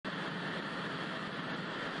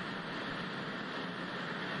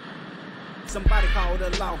Somebody call the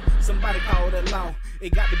law. Somebody call the law. It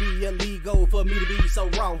got to be illegal for me to be so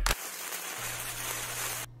wrong.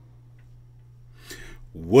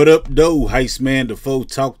 What up, though? Heist Man Da Foe,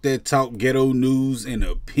 talk that talk, ghetto news and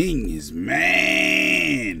opinions,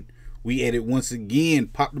 man. We at it once again.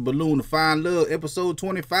 Pop the balloon to find love, episode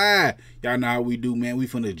 25. Y'all know how we do, man. We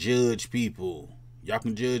finna judge people. Y'all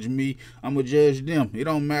can judge me. I'm gonna judge them. It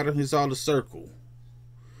don't matter. It's all a circle.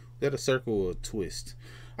 Is that a circle or a twist?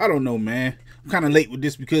 I don't know, man. I'm kind of late with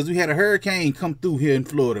this because we had a hurricane come through here in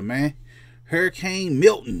Florida, man. Hurricane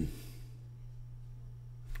Milton.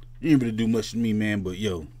 You ain't really do much to me, man, but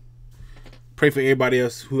yo, pray for everybody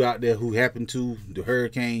else who out there who happened to the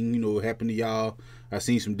hurricane, you know, what happened to y'all. I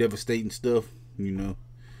seen some devastating stuff, you know,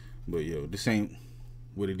 but yo, this ain't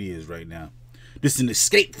what it is right now. This is an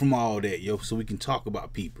escape from all that, yo, so we can talk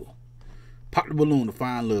about people. Pop the balloon to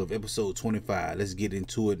find love, episode 25. Let's get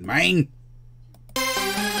into it, man.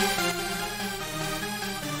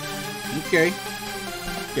 Okay,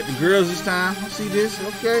 got the girls this time. I see this,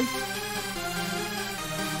 okay.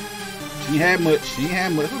 She ain't had much. She ain't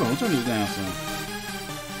had much. Hold on, turn this down some.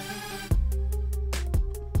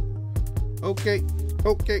 Okay,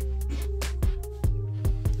 okay.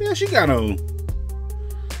 Yeah, she got on.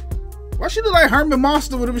 Why she look like Herman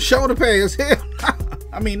Monster with them shoulder pads? Hell,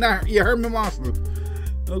 I mean, not yeah, Herman Monster.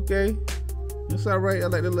 Okay, that's all right. I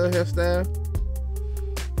like the little hairstyle.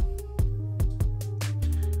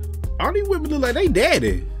 All these women look like they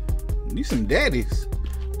daddy. These some daddies,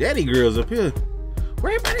 daddy girls up here.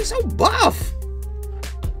 Why everybody so buff?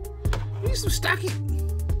 Need some stocky.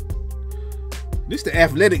 This the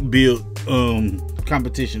athletic build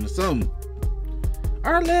competition or something.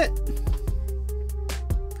 Arlette,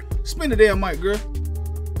 spin the damn mic, girl.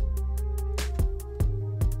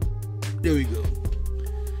 There we go.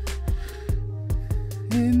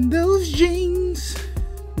 And those jeans.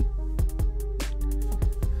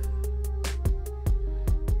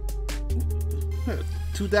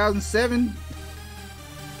 2007.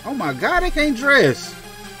 Oh my God, they can't dress.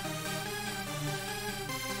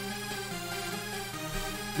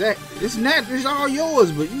 That it's all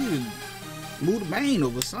yours, but you need to move the mane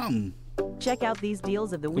over something. Check out these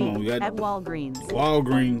deals of the week at Walgreens.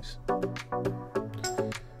 Walgreens.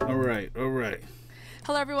 All right, all right.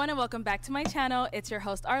 Hello everyone and welcome back to my channel. It's your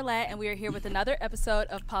host Arlette and we are here with another episode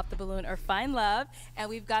of Pop the Balloon or Find Love, and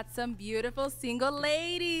we've got some beautiful single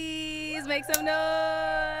ladies. Make some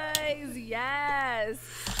noise. Yes.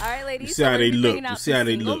 All right, ladies. See how they look. See how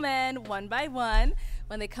they single look. Men one by one.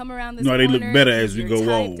 When they come around this no, they corner, look better as we go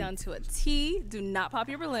on. Down to a T. Do not pop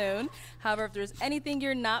your balloon. However, if there's anything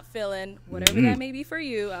you're not feeling, whatever that may be for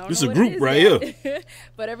you, I don't know this is what a group it is right here.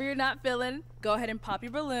 Whatever you're not feeling, go ahead and pop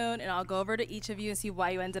your balloon, and I'll go over to each of you and see why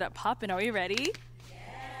you ended up popping. Are you ready?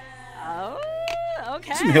 Yeah. Oh,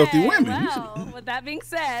 okay. Some healthy women. Well, with that being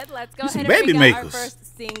said, let's go ahead and baby bring out our makers.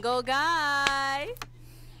 first single guy.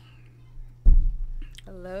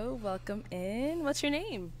 Hello, welcome in. What's your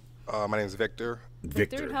name? My name is Victor.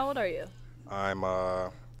 Victor, how old are you? I'm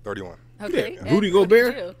 31. Okay. Yeah. Rudy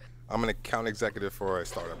Gobert? I'm an account executive for a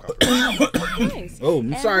startup company. Nice. Oh,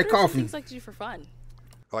 I'm sorry, what are some coughing. things like to do for fun?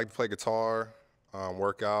 I like to play guitar,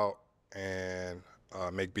 work out, and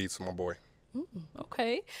make beats with my boy.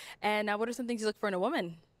 Okay. And now what are some things you look for in a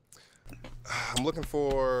woman? I'm looking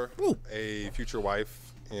for a future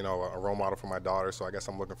wife, you know, a role model for my daughter. So I guess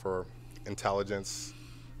I'm looking for intelligence,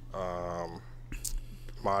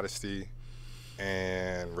 modesty,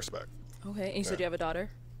 and respect. Okay. And you said you have a daughter?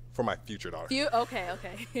 For my future daughter. Okay.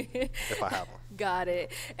 If I have one. Got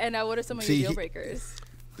it. And now what are some of your deal breakers?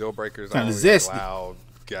 Deal breakers Kinda are zesty. loud,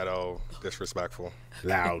 ghetto, disrespectful.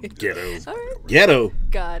 Loud, ghetto. All right. Ghetto.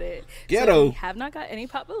 Got it. Ghetto. So we have not got any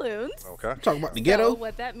pop balloons. Okay. Talk about the So ghetto.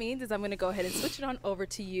 what that means is I'm going to go ahead and switch it on over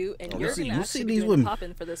to you, and you're see- going to you see actually be these doing women.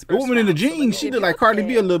 popping for this The first woman in the round. So let me jeans, she give look you like a Cardi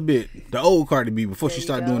B a pick. little bit. The old Cardi B before There she you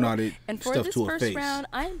started go. doing all that And for stuff this to her first face. round,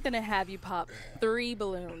 I'm gonna have you pop 3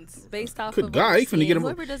 balloons based off Good of God, what he you're finna get seeing. him-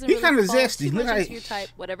 Whoever doesn't he really kinda fall zesty. too Look much like- into your type,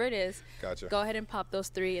 whatever it is. Gotcha. Go ahead and pop those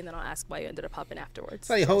 3, and then I'll ask why you ended up popping afterwards.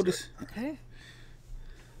 Say, hold this. Okay.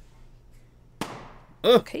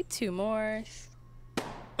 Okay, 2 more.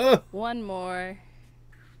 1 more.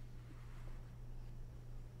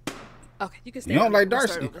 Okay, you can stay. You don't on like it. We'll dark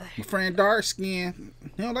start skin. over there. My friend dark skin.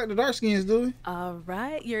 You don't like the dark skins, do you? All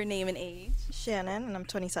right, your name and age. Shannon, and I'm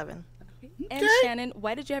 27. And Shannon,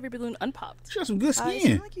 why did you have your balloon unpopped? She got some good It skin.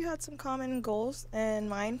 seemed like you had some common goals, and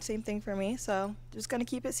mine, same thing for me. So just gonna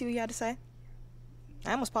keep it, see what you had to say.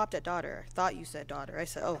 I almost popped at daughter. I thought you said daughter. I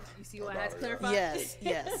said, oh. You see what I had to clarify? Yes,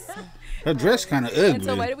 yes. Her dress kind of ugly. And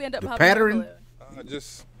so why did we end up the popping your pattern? balloon?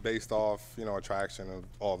 Just based off, you know, attraction of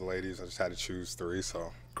all the ladies, I just had to choose 3.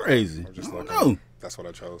 So Crazy. I'm just I don't looking. know. That's what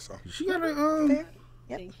I chose. So She got a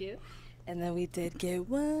Thank you. And then we did get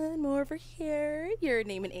one more over here. Your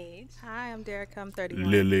name and age. Hi, I'm Derek. I'm 31.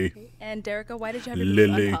 Lily. And Derica, why did you have your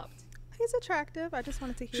balloon Lily. unpopped? He's attractive. I just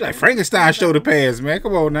wanted to hear. She's like Frankenstein show the pass, man.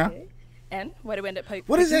 Come on now. Okay. And why did we end up picking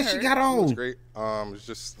What is that her? she got it's on? great. It's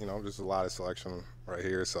just just a lot of selection right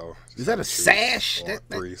here. So Is that a just sash? choose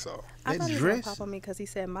three. So I That thought he was gonna dress? pop on me because he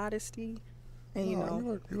said modesty, and you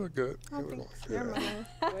look good. I You think. look- Never yeah. mind.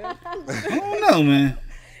 I don't know, man.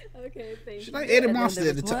 Okay, thank She's you. like Eddie And then Monster there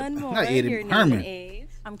at the was top. one more. Not Eddie, Your name Herman. and age.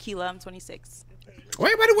 I'm Keela. I'm 26. Why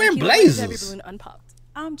everybody wearing Keila, why did you have your blazers? balloon unpopped?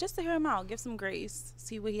 Just to hear him out, give some grace,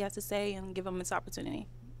 see what he has to say, and give him this opportunity.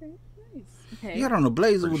 Okay. You got on a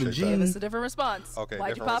blazer with a Appreciate that. Give us jean, a different response. Okay, Why'd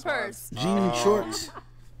you different pop response. hers? jean shorts.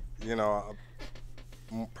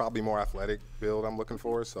 Probably more athletic build I'm looking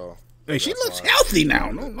for. So Hey, she that's looks why. healthy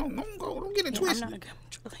now. Don't get it I'm twisted. not a good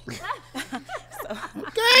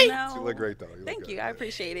Okay. no. You look great though. You Thank look you. good. I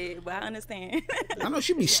appreciate it, but I understand. I know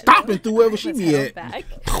she be stomping through wherever she Let's be head at. back.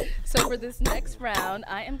 So for this next round,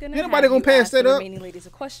 I am gonna. Ain't nobody have gonna you pass ask that the up? remaining ladies a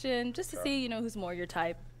question, just to see, who's more your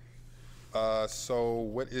type. So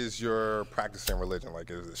what is your practicing religion? Like,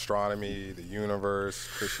 is it astronomy, the universe,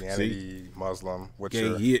 Christianity, Muslim? What's Okay,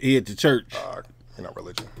 your he at the church.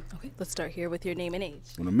 religion? Okay, let's start here with your name and age.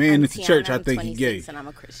 When a man I'm at the church, Tiana, I I'm think he gay. 26 and I'm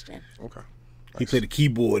a Christian. Okay. He played the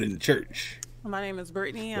keyboard in the church. My name is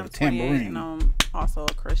Brittany. With I'm a 28 tambourine. and I'm also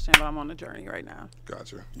a Christian, but I'm on a journey right now.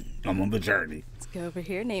 Gotcha. I'm on the journey. Let's go over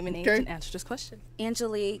here, name and age, Okay. and answer this question.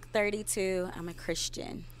 Angelique, 32. I'm a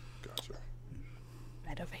Christian. Gotcha.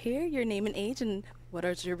 Right over here, your name and age, and what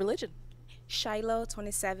is your religion? Shiloh,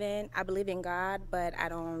 27. I believe in God, but I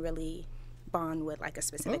don't really bond with like a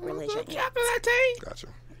specific religion. yet. Gotcha.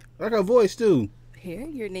 I got a voice too. Here,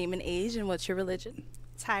 your name and age, and what's your religion?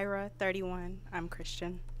 Tyra, 31. I'm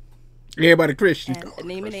Christian. Everybody Christian. And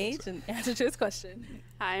name and age, and answer to this question.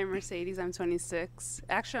 Hi, I'm Mercedes. I'm 26.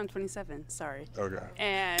 Actually, I'm 27. Sorry. Okay.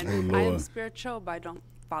 And Oh, I am Lord. spiritual, but I don't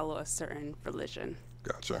follow a certain religion.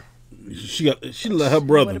 Gotcha. She let her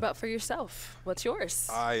brother. What about for yourself? What's yours?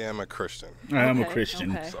 I am a Christian. I am a Okay,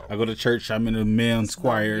 Christian. okay. I go to church. I'm in the men's You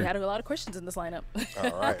choir. had a lot of questions in this lineup.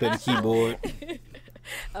 All right. Play the keyboard.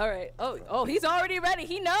 All right. Oh, he's already ready.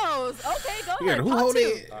 He knows. Okay, go You ahead. got who Part hold two.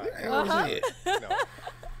 it? Uh-huh.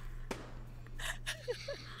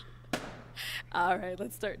 All right,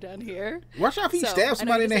 let's start down here. Watch out if he So, stabs I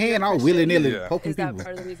know somebody you in the said you're hand a all Christian. willy nilly Yeah. poking Is that people.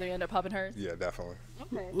 part of the reason you end up popping hers? Yeah, definitely.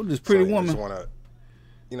 Okay. Ooh, this pretty I woman. just want to,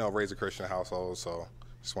 raise a Christian household, so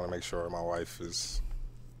just want to make sure my wife is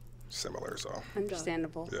similar. So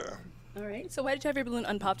Understandable. yeah. All right. So why did you have your balloon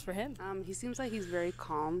unpopped for him? He seems like he's very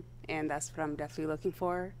calm, and that's what I'm definitely looking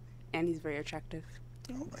for. And he's very attractive.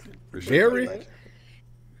 Appreciate Very? that.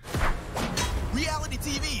 Thank you. Reality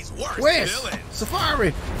TV's worst West, villain.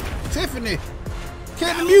 Safari, Tiffany,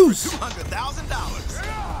 Cat Battle Muse. for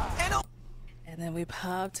 $200,000. And then we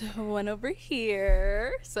popped one over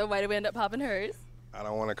here. So why did we end up popping hers? I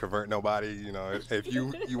don't want to convert nobody. If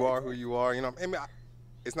you are who you are,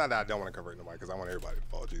 it's not that I don't want to convert nobody because I want everybody to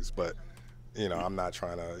follow Jesus, but I'm not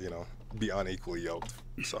trying to be unequally yoked.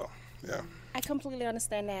 So yeah. I completely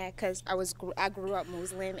understand that because I grew up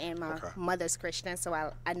Muslim and my mother's Christian, so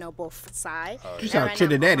I know both sides. You And sound right now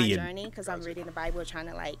I'm on my Trinidadian. journey because I'm reading the Bible, trying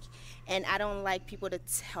to and I don't like people to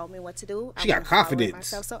tell me what to do. She got wanna follow it confidence.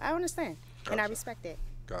 myself, so I understand and I respect it.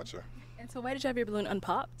 Gotcha. And so why did you have your balloon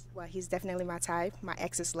unpopped? Well, he's definitely my type. My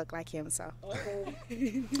exes look like him, so. Nah,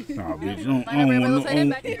 bitch, don't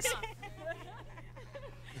Back in your spot.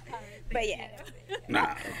 But yeah.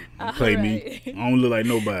 Nah, you play me. I don't look like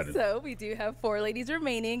nobody. So we do have 4 ladies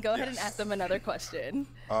remaining. Go ahead and ask them another question.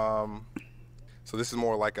 So this is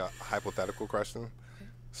more like a hypothetical question.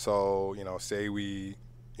 So, say we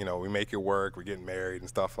make it work, we're getting married and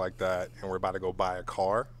stuff like that, and we're about to go buy a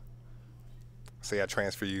car. Say I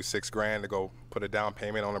transfer you $6,000 to go put a down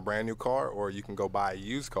payment on a brand new car, or you can go buy a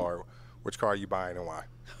used car. Which car are you buying and why?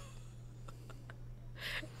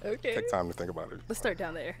 Okay. Take time to think about it. Let's start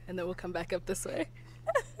down there, and then we'll come back up this way.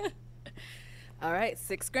 All right,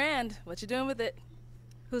 $6,000. What you doing with it?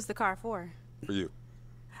 Who's the car for? For you.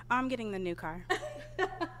 I'm getting the new car.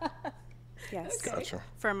 Yes. Gotcha.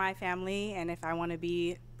 For my family, and if I want to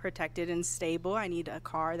be protected and stable, I need a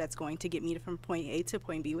car that's going to get me from point A to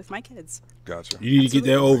point B with my kids. Gotcha. You need to get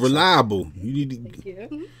that over reliable. You need to. Thank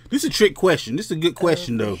you. This is a trick question. This is a good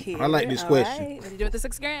question though. I like this question. Right. What are you doing with the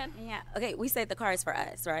 $6,000? Yeah. Okay, we said the car is for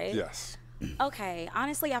us, right? Yes. Okay.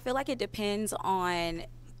 Honestly, I feel like it depends on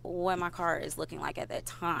what my car is looking like at that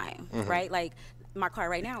time, right? Like my car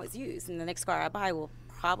right now is used, and the next car I buy will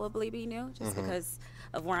probably be new just because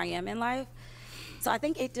of where I am in life. So I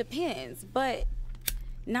think it depends. But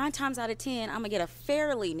 9 times out of 10, I'm gonna get a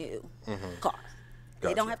fairly new car.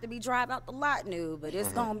 They don't have to be drive out the lot new, but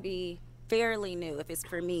it's gonna be fairly new if it's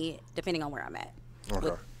for me, depending on where I'm at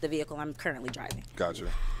with the vehicle I'm currently driving. Gotcha.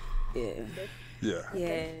 Yeah. Yeah.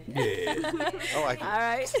 Yeah. I like it. All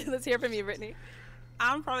right, let's hear from you, Brittany.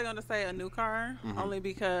 I'm probably going to say a new car, only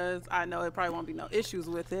because I know it probably won't be no issues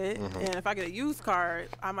with it. And if I get a used car,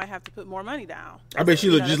 I might have to put more money down. I bet she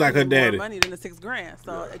look just like her daddy. More money than the $6,000,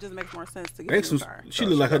 so it just makes more sense to get a new car. She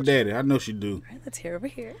look like her daddy. I know she do. All right, let's hear over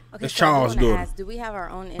here. Okay, That's so Charles' I wanna daughter. ask, do we have our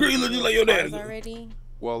own Girl, you look just like your cars daddy. already?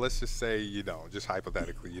 Well, let's just say you don't. Just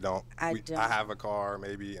hypothetically, you don't. I I don't. have a car,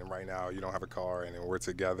 maybe, and right now you don't have a car, and then we're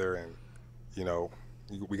together, and you know,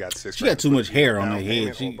 we got 6. She got too much hair on her down head.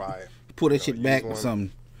 payment She or buy, pull that you know, shit back used or one.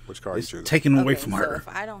 something. Which car you It's choose? taken away Okay, from so her. if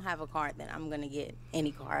I don't have a car, then I'm gonna get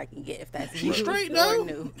any car I can get if that's She used straight or though.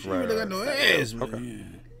 new. She really got no ass. Okay.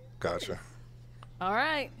 Man. Gotcha. All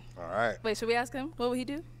right. All right. Wait, should we ask him? What would he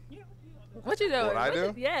do? What you doing? What I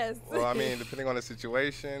do? Yes. Well, I mean, depending on the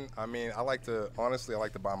situation, I mean, honestly, I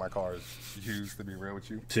like to buy my cars used, to be real with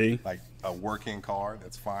you. See? Like a working car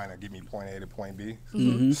that's fine. That give me point A to point B.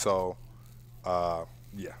 So,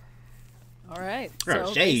 yeah. All right. Got a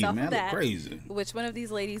So shade, based off man. of I look that, crazy. which one of these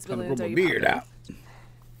ladies' Gotta balloons grow are my you beard popping?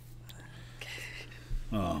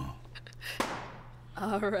 out. Oh.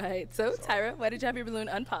 All right. So, Tyra, why did you have your balloon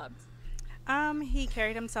unpopped? He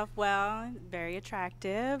carried himself well, very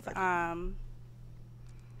attractive. What am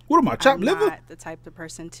I, chopped I'm liver? not the type of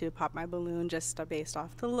person to pop my balloon just based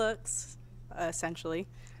off the looks, essentially.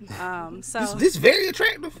 So This very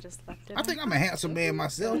attractive. just left it I think I'm a handsome man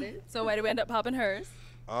myself. So, why did we end up popping hers?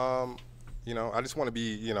 You know, I just want to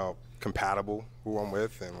be, you know, compatible who I'm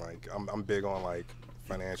with, and like I'm big on like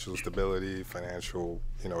financial stability, financial,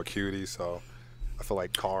 you know, acuity. So I feel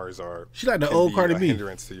like cars are She like the can old be Cardi a B.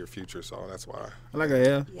 hindrance to your future. So that's why. I like her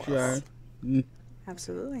hair. Yes. She alright. Mm.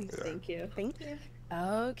 Absolutely. Thank you. Thank you.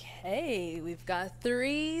 Okay, we've got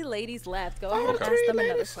 3 ladies left. Go All ahead and the ask them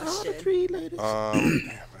another ladies. All the question. 3 ladies.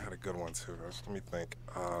 Damn, I had a good one too. Let me think.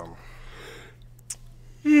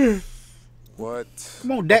 What?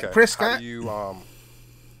 Come on, Dak Prescott. How do you well,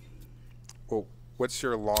 what's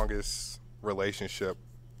your longest relationship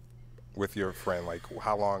with your friend? Like,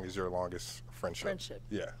 how long is your longest friendship? Friendship.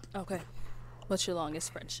 Yeah. Okay. What's your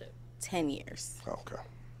longest friendship? 10 years. Okay.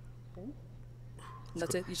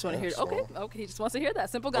 That's it. You just want to hear? so- Okay. Okay. He just wants to hear that.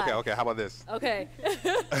 Simple guy. Okay. Okay. How about this? Okay.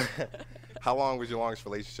 How long was your longest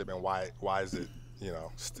relationship, and why is it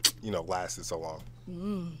lasted so long?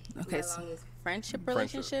 Okay. My So, longest friendship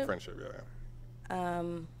relationship? Friendship. Yeah.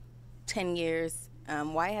 10 years.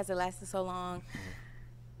 Why has it lasted so long?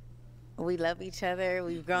 We love each other.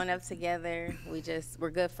 We've grown up together. We're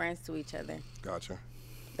good friends to each other. Gotcha.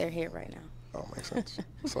 They're here right now. Oh, makes sense.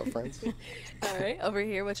 What's up, friends? all right. Over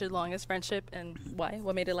here, what's your longest friendship and why?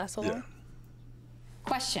 What made it last so long? Yeah.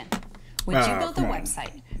 Question. Would you build a come on.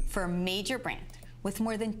 website for a major brand with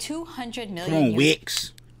more than 200 Come million on, unique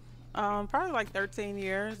Wix. Probably like 13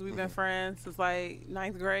 years. We've been friends since like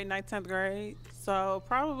 9th grade, 10th grade. So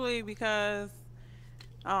probably because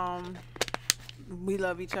we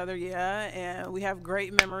love each other, yeah, and we have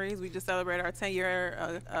great memories. We just celebrated our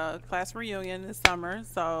 10-year class reunion this summer,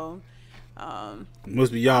 so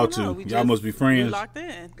Must be y'all I don't know, two. we Y'all just- must be we friends. locked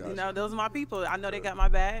in. Gotcha. You know, those are my people. I know they got my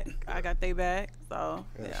back. I got their back. So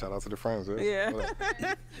Yeah. Shout out to the friends. Yeah.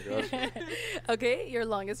 Gotcha. Okay. Your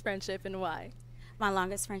longest friendship and why? My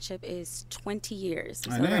longest friendship is 20 years.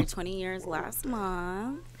 We I know. celebrated 20 years last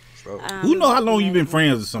month. So, Who know how long you been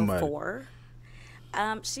friends with somebody? 4.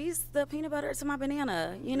 She's the peanut butter to my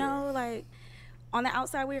banana. You know, like on the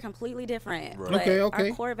outside we're completely different. Right. But Okay, okay.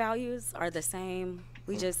 our core values are the same.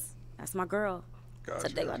 That's my girl. Gotcha.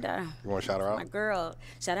 So they gonna die. You want to shout her My out? girl.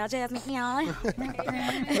 Shout out Jasmine.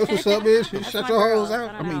 That's what's up, bitch. Shut your hoes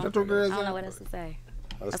out. I mean, shut your girls I don't know out. what else to say.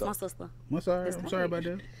 That's That's my dope. sister. I'm sorry. I'm sorry about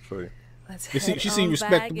that. Sweet. Let's You see- head she seem on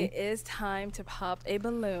respectable. back. It is time to pop a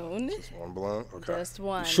balloon. One balloon. Okay. Just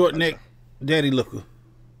one. Short neck, daddy looker.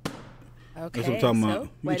 Okay. That's what I'm talking about.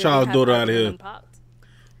 why Get did Charles' you have daughter that out of balloon here. popped?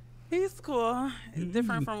 He's cool.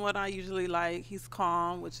 Different from what I usually like. He's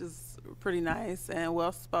calm, which is pretty nice, and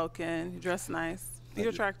well spoken. He dressed nice. He's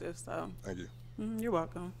attractive, so Thank you. you're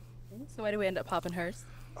welcome. So why did we end up popping hers?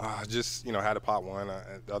 Just had to pop one.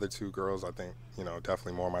 The other 2 girls, I think,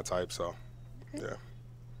 definitely more my type. So, yeah.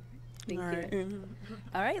 Thank All you. right.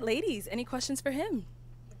 All right, ladies, any questions for him?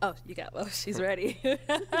 Oh, you got. Oh, she's ready.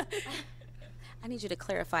 I need you to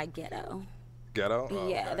clarify ghetto. Ghetto. Oh,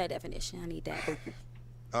 Yeah, okay. that definition. I need that.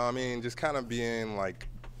 I mean, just kind of being like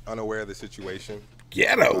unaware of the situation.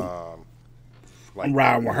 Ghetto. Like I'm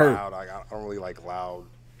riding with her. loud. I don't really like loud,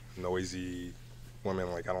 noisy,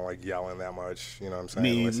 women. Like I don't like yelling that much. You know what I'm saying?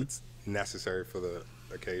 Me Unless either. it's necessary for the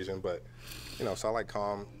occasion. But you know, so I like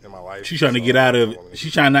calm in my life. She's trying to so get out of it. women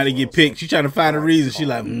She's trying not to get picked. She's trying to find a reason. She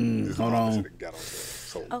like, It's hold the opposite on. of ghetto,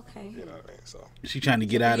 so, Okay. You know what I mean? So She trying to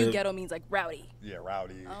get out of it. Ghetto means like rowdy. yeah,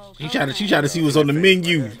 rowdy. Oh, She trying to see what's on the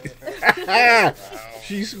menu.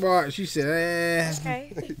 She's smart. She said, eh.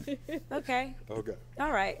 Okay. Okay. Okay.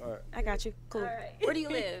 All right. All right. I got you. Cool. Where do you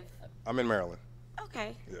live? I'm in Maryland.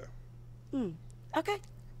 Okay. Yeah. Okay.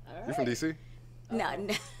 You from DC? No.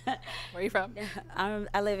 Where are you from?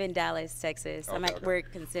 I live in Dallas, Texas. Okay, We're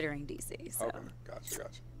considering DC. So Okay. Gotcha.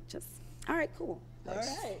 just all right. Cool. All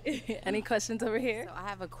right. Any questions over here? So I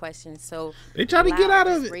have a question. So They try to get loud out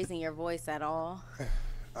of is it. raising your voice at all?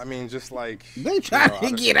 I mean, just like They try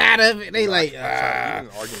to get out of it. They like, even in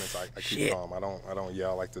arguments, I keep shit. calm. I don't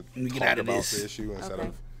yell. I like to me get talk out of about this. the issue instead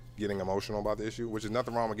of getting emotional about the issue. Which is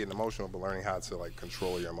nothing wrong with getting emotional, but learning how to like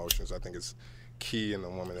control your emotions, I think is key in the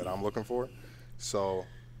woman that I'm looking for. So,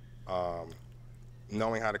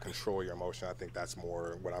 knowing how to control your emotion, I think that's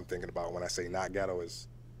more what I'm thinking about when I say not ghetto is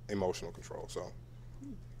emotional control. So.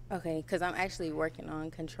 Okay, because I'm actually working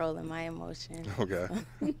on controlling my emotions. Okay.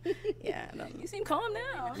 Yeah. I don't know. You seem calm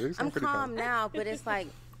now. Yeah, you seem I'm pretty calm now, but it's like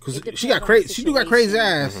Cause it she depends got on the crazy. She do got crazy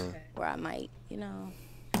situation eyes. Where I might, I'm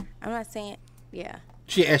not saying, yeah.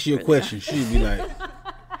 She ask you a question. She'd be like,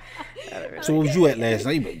 "So what was you at last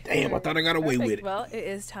night?" You be like, "Damn, I thought I got away with it." Well, it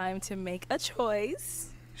is time to make a choice.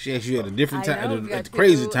 She asked you at a different I know, time, we've at got the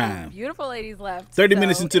crazy two time. Beautiful ladies left. 30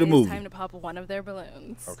 minutes into the it is movie. Time to pop one of their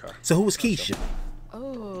balloons. Okay. So who was Keisha?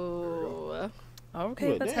 Oh. Okay,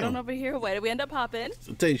 Well, let's head on damn. over here. Where did we end up popping?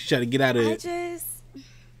 I tell you, she tried to get out of it.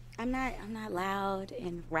 I'm not loud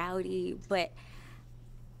and rowdy, but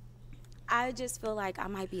I just feel like I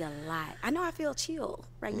might be a lot. I know I feel chill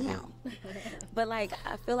right now, but like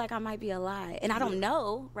I feel like I might be a lot, and I don't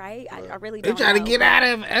know, right? I really They don't. trying to know, get but out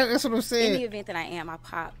of it. That's what I'm In saying. the event that I am, I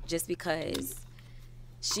pop just because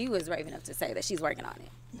she was brave enough to say that she's working on it.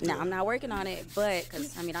 Now I'm not working on it, but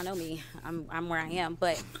because I mean I know me, I'm where I am,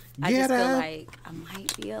 but I just Get feel up. like I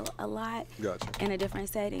might be a lot Gotcha. in a different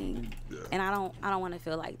setting, and I don't want to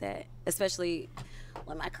feel like that, especially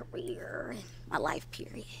with my career, my life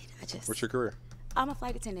period. What's your career? I'm a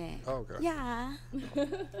flight attendant. Oh, okay. Yeah.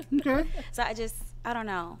 Okay. So I don't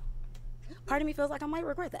know. Part of me feels like I might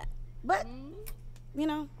regret that, but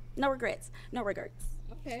no regrets, no regrets.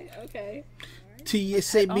 Okay.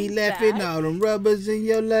 TSA be on laughing, that. all them rubbers in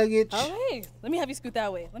your luggage. All right. Let me have you scoot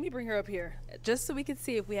that way. Let me bring her up here, just so we can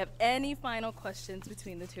see if we have any final questions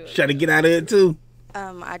between the two of Try to get out of it too.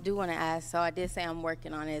 I do want to ask. So I did say I'm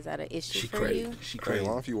working on it. Is that an issue She for crazy. you? She Hey, crazy. as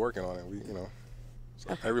long as you working on it,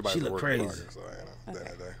 so everybody's She look working crazy. on it. So at the end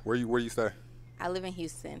of the day. Where you stay? I live in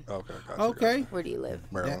Houston. Okay. Gotcha, Okay. Where do you live?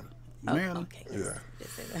 Maryland. Maryland. Okay. Yeah.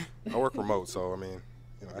 Just say that. I work remote, so I mean,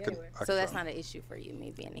 I can. So that's not an issue for you,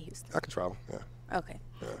 me being in Houston. I can travel. Yeah. Okay.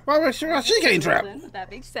 Well, sure, she can't travel. With that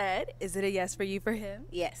being said, is it a yes for you for him?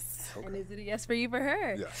 Yes. And is it a yes for you for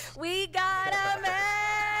her? Yes. We got a match.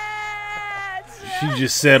 She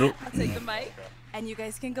just settled. I'll take the mic, and you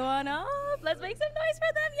guys can go on up. Let's make some noise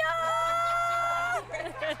for them, y'all.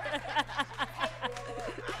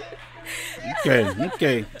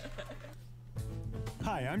 Okay.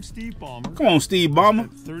 Hi, I'm Steve Ballmer. Come on, Steve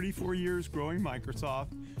Ballmer. 34 years growing Microsoft,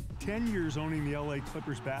 10 years owning the LA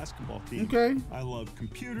Clippers basketball team. Okay. I love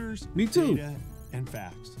computers, Me too. data, and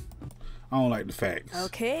facts. I don't like the facts.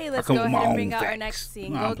 Okay, let's come go with ahead my and bring own out our facts. next Nah,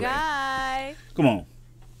 single I'm playing. guy. Come on.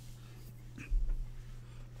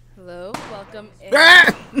 Hello, welcome in.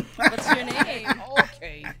 Ah! What's your name?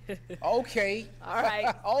 Okay. Okay. All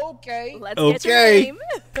right. Okay. Let's get your name.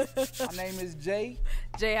 My name is Jay.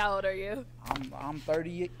 Jay, how old are you? I'm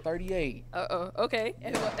 38. Uh-oh. Okay.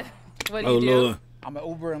 And what do Oh, you do? Lord. I'm an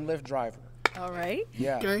Uber and Lyft driver. All right.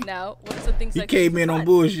 Yeah. Okay. Now, what are some things He that came in on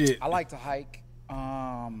bullshit. I like to hike.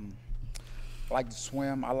 I like to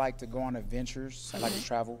swim. I like to go on adventures. I like to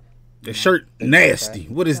travel. The shirt nasty.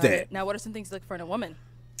 What is Got that? it. Now, what are some things you look for in a woman?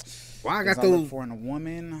 Why I got Things I look those? for in a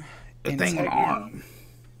woman. The thing on the Integrity.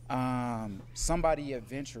 arm. Somebody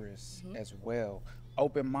adventurous as well.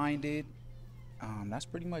 Open-minded. That's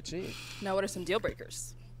pretty much it. Now, what are some deal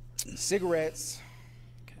breakers? Cigarettes.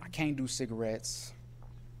 I can't do cigarettes.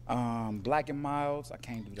 Black and milds. I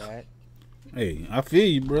can't do that. Hey, I feel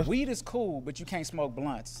you, bro. Weed is cool, but you can't smoke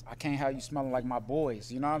blunts. I can't have you smelling like my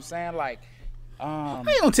boys. You know what I'm saying? Like, I ain't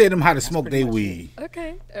gonna tell them how to that's smoke pretty their much weed.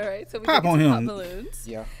 Okay. All right. So we Pop can on get some him. pop balloons.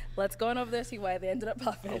 Yeah. Let's go on over there, see why they ended up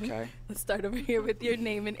popping. Okay. Let's start over here with your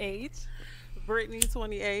name and age. Brittany,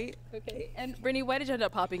 28. Okay. And Brittany, why did you end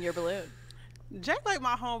up popping your balloon? Jay like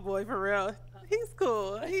my homeboy for real. He's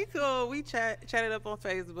cool. He cool. We chatted up on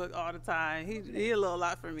Facebook all the time. He a little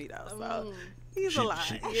lot for me though. So he's a lot.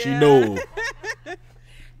 She know. All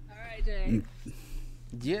right, Jay.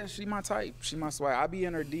 Yeah, she my type. She my swag. I be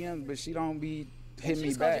in her DMs, but she don't be hitting me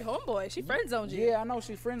She's back. called you homeboy. She friend zoned you. Yeah, I know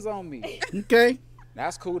she friend zoned me. Okay.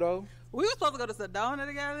 That's cool though. We were supposed to go to Sedona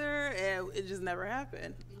together, and it just never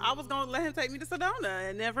happened. I was gonna let him take me to Sedona,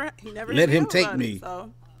 and he never Let hit him up take about me. It,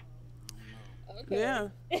 so. Okay. Yeah.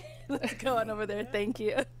 Let's go on over there. Thank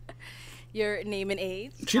you. Your name and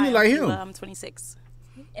age. She look like him. I'm 26.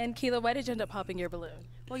 And Keela, why did you end up popping your balloon?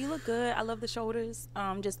 Well, you look good. I love the shoulders.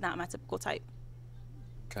 Just not my typical type.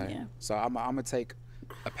 Okay. Yeah. So I'm gonna take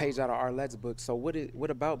a page out of Arlette's book. So what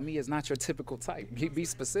about me is not your typical type? Be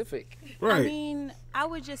specific. Right. I mean, I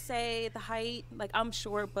would just say the height. Like, I'm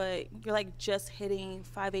short, but you're like just hitting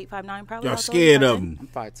 5'8", 5'9", probably. Y'all scared of him. I'm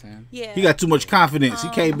 5'10". Yeah. He got too much confidence. He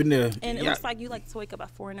came in there. And it looks like you like to wake up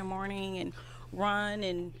at 4 in the morning and run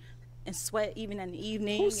and sweat even in the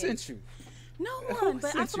evening. Who sent you? No one,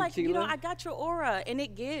 but I sent feel you, like, you know, Keela? I got your aura, and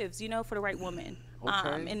it gives, you know, for the right woman.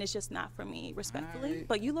 Okay. And it's just not for me, respectfully. Alright.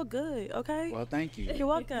 But you look good, okay? Well, thank you. You're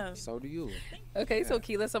welcome. So do you. Okay, so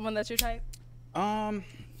Keela, someone that's your type?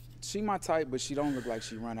 She my type, but she don't look like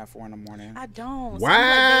she run at 4 in the morning. I don't. So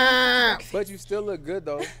Wow. But you still look good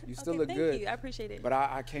though. You still look thank good. you. I appreciate it. But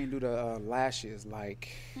I can't do the lashes like.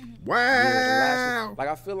 Wow. Yeah, the lashes. Like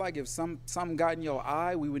I feel like if something got in your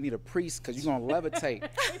eye, we would need a priest because you're gonna levitate.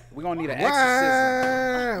 We're gonna need an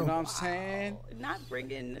exorcism. You know what I'm saying? Not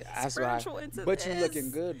bringing That's spiritual right. into But this. you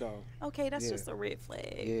looking good though. Okay, that's Yeah. just a red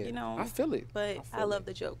flag, Yeah. you know. I feel it. But I feel love it.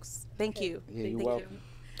 the jokes. Thank you. Yeah, Thank you're you. welcome.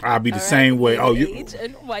 I'll be the All right, same way. name Oh, and you. age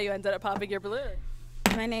and why you ended up popping your balloon.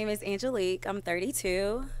 My name is Angelique. I'm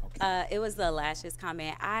 32. It was the lashes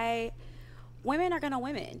comment. Women are gonna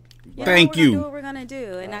women. Thank you. We're gonna do what we're gonna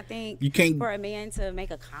do, and I think You can't- for a man to make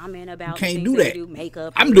a comment about can't things do that that. you do,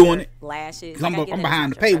 makeup, I'm hair, doing it. lashes. 'Cause I'm like, I get it,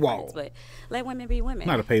 behind it's the not your paywall. preference, but let women be women.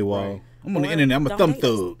 Not a paywall. I'm on the Or internet. I'm a don't thumb date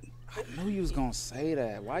us. thug. I knew you was gonna say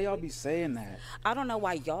that. Why y'all be saying that? I don't know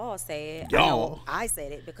why y'all say it. Y'all. I know I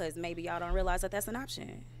said it because maybe y'all don't realize that that's an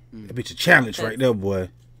option. That bitch a challenge right there, boy.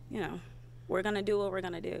 You know, we're gonna do what we're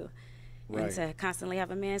gonna do. Right. And to constantly have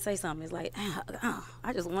a man say something is like,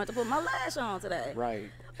 I just want to put my lash on today. Right.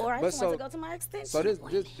 Or I But just want to go to my extension. So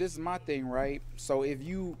this is my thing, right? So if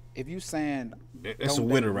you saying That's don't a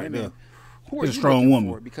winner date right women, there. Who are That's a you strong looking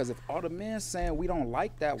woman. for? Because if all the men saying we don't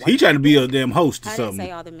like that, why He you trying to be a damn host or I didn't something.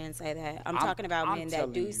 say all the men say that. I'm I'm- talking about I'm men that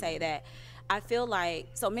telling do you. say that. I feel like,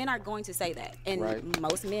 so men are going to say that. And Right.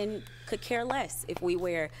 most men could care less if we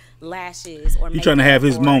wear lashes or He trying to have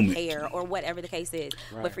his makeup or moment. hair or whatever the case is.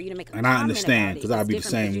 Right. But for you to make a And I comment understand, about it, 'cause I'll it's be the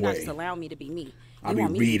different same because you're not way. just allowing me to be me. I'll You be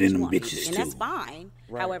want me to be reading what you them want me to bitches, be, and that's too. fine.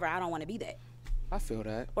 Right. However, I don't want to be that. I feel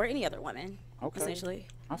that. Or any other woman, Okay. essentially.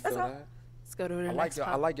 I feel all. that. Let's go to the I like next your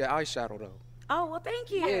pop. eyeshadow though. Oh, well,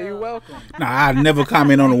 thank you. Yeah, you're welcome. Nah, I never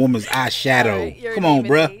comment on a woman's All eyeshadow. right, your Come name on, and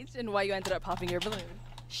bruh. age and why you ended up popping your balloon.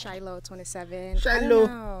 Shiloh, 27. I Shiloh. don't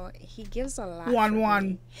know. He gives a lot. One, for one.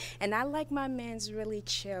 me. And I like my men's really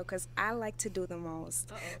chill because I like to do the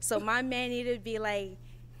most. So my man need to be like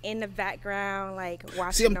in the background, like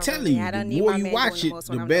watching. See, I'm over telling me. you, I don't the need more my you man watch doing it, most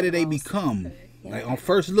the when I'm better doing they most. become. Like on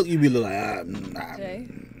first look, you be like, Jay?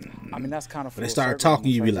 I mean, that's kind of. But they start talking,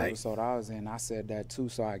 you be like, episode I was in, I said that too,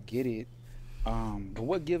 so I get it. But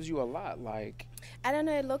what gives you a lot? Like, I don't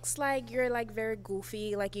know. It looks like you're like very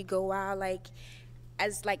goofy. Like you go out like.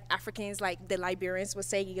 As like Africans, like the Liberians would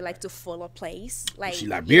say, you like to fill a place. Like She you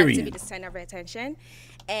like to Liberian. be the center of attention,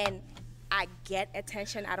 and I get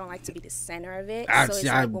attention. I don't like to be the center of it. I So see, it's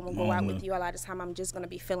I like when we go out don't with know. you, a lot of time I'm just gonna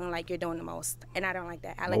be feeling like you're doing the most, and I don't like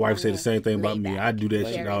that. I my like wife said men the same thing about laid me. back, I do that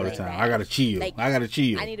shit very all the laid time. back. I gotta chill. Like, I gotta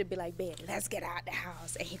chill. I need to be like, babe, let's get out the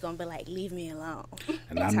house, and he gonna be like, leave me alone.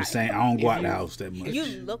 And I'm the same. I don't go out the house that much. You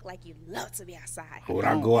look like you love to be outside. But when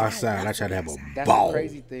I go outside, I try to have a that's ball. the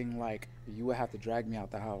crazy thing. Like, you would have to drag me out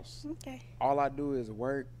the house. Okay. All I do is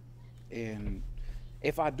work, and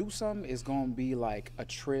if I do something, it's gonna be like a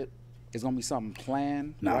trip. It's gonna be something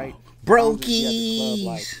planned, No. right? I don't just be at the club, Brokies.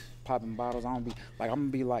 like popping bottles. I don't be like I'm gonna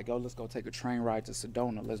be like, yo, let's go take a train ride to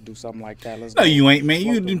Sedona. Let's do something like that. Let's No, go you ain't, man. You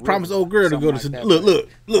float the didn't promise river, old girl to something go to like Sed- that. look,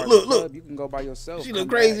 But look, part of look, the look. club, you can go by yourself. She look come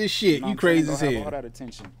crazy back. as shit. You know You what I'm saying? crazy Don't as have hell. all that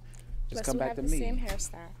attention. Just Plus, come we back have to the me. same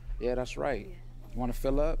hairstyle. Yeah, that's right. You want to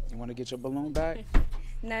fill up? You want to get your balloon back?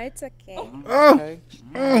 No, it's okay. Oh. Okay.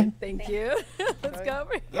 Thank you. Let's go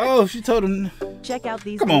over here. Oh, she told him. Check out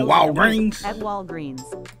these Come on, deals Walgreens. at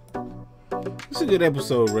Walgreens. It's a good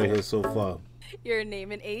episode right here so far. Your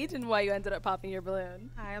name and age and why you ended up popping your balloon.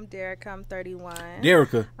 Hi, I'm Derek. I'm 31.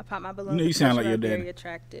 Derica. I popped my balloon. You know you because sound like you're your very daddy.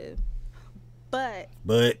 attractive. But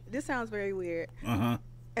But this sounds very weird. uh-huh.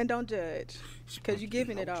 And don't judge, because you're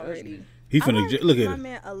giving it already. He finna look at my it.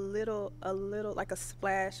 man a little, like a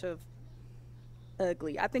splash of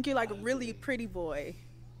ugly. I think you're like a really pretty boy,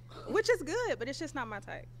 which is good, but it's just not my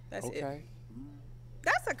type. That's it.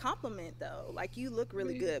 That's a compliment though. Like you look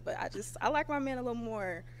really good, but I like my man a little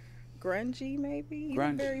more grungy, maybe. He's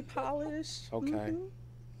very polished. Okay.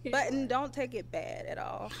 But don't take it bad at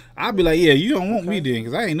all. I'll be like, yeah, you don't want me then,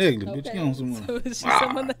 because I ain't ugly, bitch. You want someone. So is she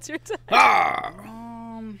someone that's your type?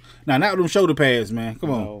 Nah, not with them shoulder pads, man. Come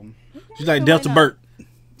on. She's like Delta Burke.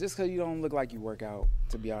 Just because you don't look like you work out,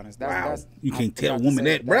 to be honest. You can't tell a woman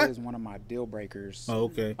that, bruh. That is one of my deal breakers. Oh,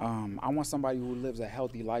 okay. I want somebody who lives a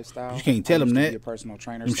healthy lifestyle. You can't tell them that. Be a personal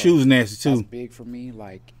trainer. Them shoes nasty too. That's big for me.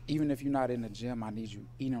 Like even if you're not in the gym, I need you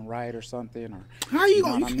eating right or something. Or how you know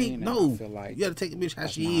gonna? what You I mean? can't And know. I feel like You gotta take a bitch how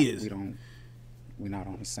she is. We're not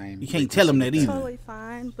on the same. You can't tell them that either. Totally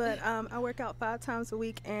fine, but I work out 5 times a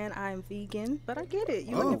week and I'm vegan. But I get it.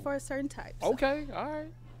 You're looking for a certain type. So. Okay, all right.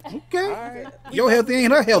 Okay. All right. Your healthy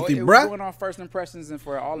ain't her healthy, We're bruh. going on first impressions, and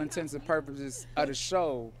for all intents and purposes of the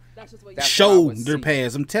show, Shoulder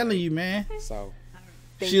pads. I'm telling you, man. So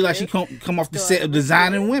she like she come off the set of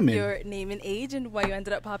Designing Women. Your name and age and why you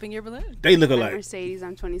ended up popping your balloon. They look I'm alike. Mercedes.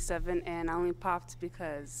 I'm 27, and I only popped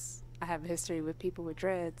because I have a history with people with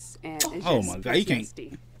dreads, and it's Oh just my God, you can't.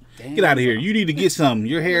 PTSD. Get out of here. You need to get something.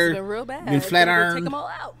 Your hair been real bad. been flat Take iron. them all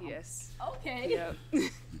out. Yes. Okay.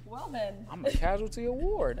 Yep. Well then. I'm a casualty of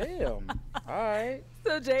war. Damn. All right.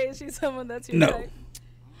 So Jay, is she someone that's your No. type?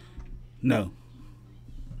 No.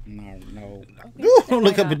 No. Ooh, don't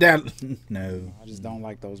look up and down. No. I just don't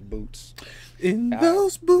like those boots.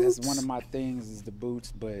 Those boots. That's one of my things is the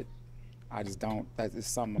boots, but I just don't. That is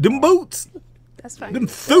something. Them boots. That's fine. Them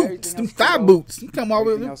suits. Them thigh boots. You come all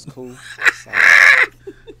with them. Else cool. So,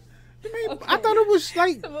 I thought it was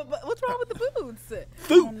like. But what's wrong with the boots? I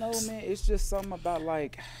don't know, man. It's just something about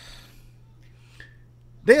like.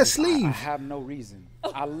 They're sleeve. I have no reason.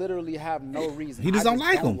 I literally have no reason. He just don't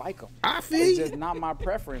like them. I feel It's you. just not my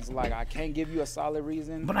preference. Like I can't give you a solid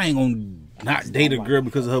reason. But I ain't gonna not date a girl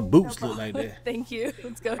because of her boots look like that. Thank you.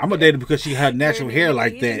 Let's go. I'm gonna date her because she had natural Your hair name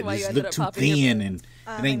like and that. age, why you Just ended look up too popping your thin balloon. and it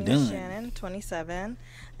ain't My name is done. Shannon, 27,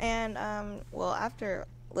 and well, after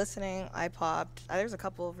listening, I popped. There's a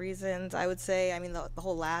couple of reasons. I would say, I mean, the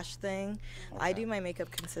whole lash thing. I do my makeup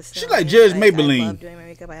consistently. She like Judge I Maybelline. love doing my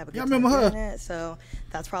makeup. I have a good Y'all time remember her? doing it, so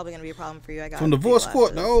that's probably gonna be a problem for you. I got From big Divorce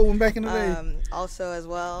Court, the lashes. old one back in the day. Also, as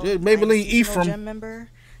well, Judge I'm Maybelline a seasonal Ephraim. gym member,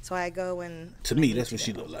 so I go when. To me, that's what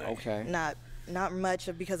she look like. Okay. Not much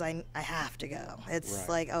of because I have to go. It's Right.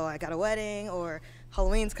 like, oh, I got a wedding or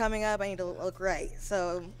Halloween's coming up. I need to look right.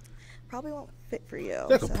 So probably won't fit for you.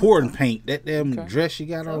 Like a so. pouring paint. That damn dress she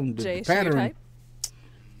got on, Jay, the is she your pattern. type?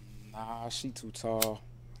 Nah, she too tall.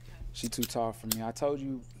 She too tall for me. I told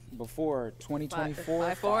you before, 2024.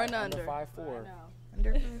 5'4" and under. 5'4".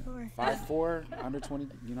 Under 5'4". 5'4", under 20,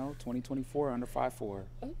 2024, under 5'4".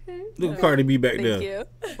 Okay. Look at Cardi B back Thank there.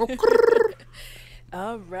 you.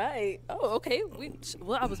 All right. Oh, okay.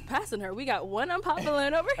 Well, I was passing her. We got one unpopped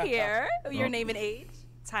balloon over here. Your name and age.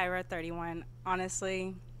 Tyra, 31.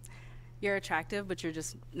 Honestly, you're attractive, but you're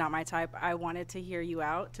just not my type. I wanted to hear you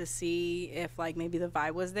out to see if like maybe the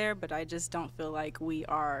vibe was there, but I just don't feel like we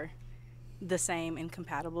are the same and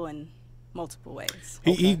compatible in multiple ways.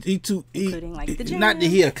 He too. Including like the gym. Not that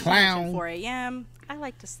he a lunch at clown. 4 a.m. I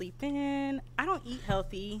like to sleep in. I don't eat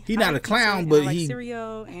healthy. He I not like a clown, pizza, but and I like he-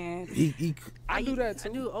 cereal and I do that too.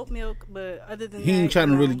 I do oat milk, but other than He that, ain't trying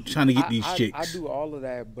to you know, really trying to get these I chicks. do all of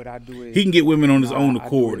that, but I do it. He can get women on his own I do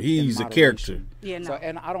accord. it in He's a moderation. character. Yeah, no. So,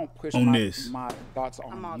 and I don't push On my, this. my thoughts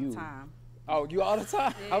on I'm all you. the time. Oh, you all the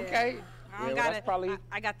time? Yeah. Okay. I don't got it.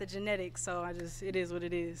 I got the genetics, so it is what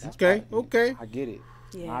it is. That's Okay, right. okay. I get it.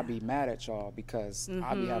 Yeah. I be mad at y'all because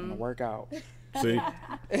I be having to work out. See?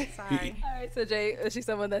 Sorry. All right. So Jay, is she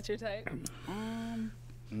someone that's your type?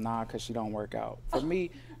 Nah, cause she don't work out. For me,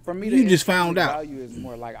 You the just found intrinsic out. Value is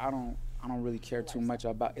more like I don't really care too much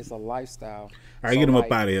about. It's a lifestyle. All right, get him up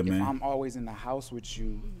like, outta here, if man. I'm always in the house with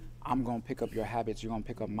you, I'm gonna pick up your habits. You're gonna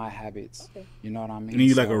pick up my habits. You know what I mean? And then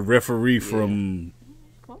you like So, a referee yeah. from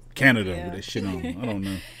Canada Yeah. with that shit on. I don't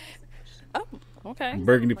know. Oh, okay.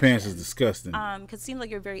 Burgundy pants is disgusting. Because it seems like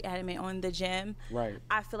you're very adamant on the gym. Right.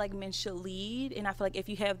 I feel like men should lead, and I feel like if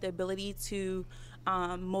you have the ability to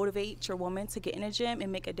motivate your woman to get in a gym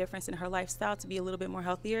and make a difference in her lifestyle to be a little bit more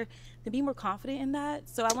healthier, then be more confident in that.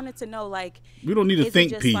 So I wanted to know, like, We don't need a is it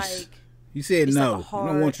think just piece. like, He said it's no. like a We hard,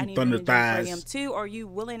 don't want I you need thunder to be in the gym 4 a.m. thighs. too? Or are you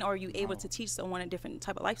willing, or are you able to teach someone a different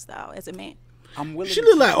type of lifestyle as a man? I'm willing She to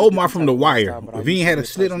look like teach a Omar different from The type of Wire. lifestyle, but I If he used ain't to had be a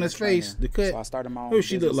slit on personal his face, trainer. the cut. So I started my own What does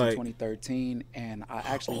she business look in like? 2013, and I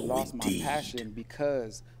actually lost my passion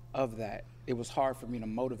because of that. it was hard for me to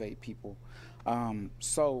motivate people.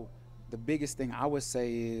 So the biggest thing I would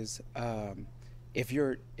say is, if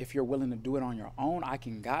you're willing to do it on your own, I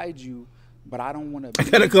can guide you, but I don't want to. I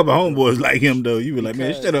got a couple homeboys like him though. You be like,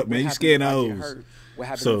 man, shut up, man. You scared of hoes. What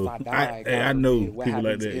happens So if I die? I know what people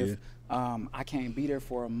like happens that. if, I can't be there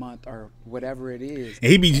for a month or whatever it is.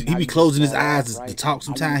 And he be you closing his fall eyes off, to right? talk. I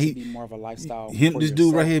Sometimes want it he to be more of a lifestyle. him for this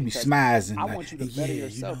dude right yourself here be because smizing. I like, want you to better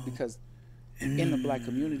yourself because in the black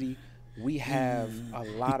community we have a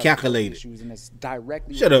lot of calculated issues, and it's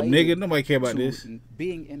directly Shut up, related nigga. Nobody care about to this.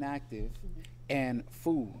 being inactive and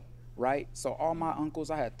food, right? So all my uncles,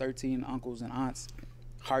 I had 13 uncles and aunts,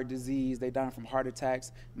 heart disease, they dying from heart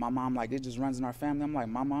attacks. My mom like, it just runs in our family. I'm like,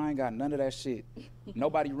 mama, I ain't got none of that shit.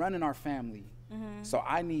 Nobody running our family. So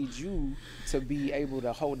I need you to be able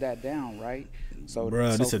to hold that down, right? So,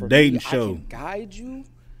 Bruh, this a for dating me, show. I can guide you,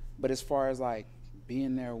 but as far as like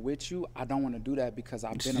being there with you, I don't want to do that because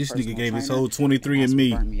I've been This a nigga personal gave his trainer, whole 23 and that's what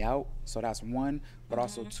me. burned me out. So that's one. But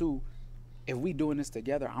also two, if we doing this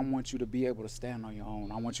together, I want you to be able to stand on your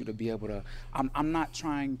own. I want you to be able to. I'm not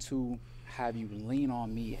trying to have you lean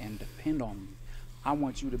on me and depend on me. I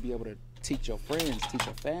want you to be able to teach your friends, teach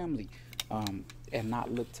your family, and not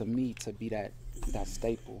look to me to be that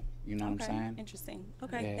staple. You know what I'm saying? Interesting.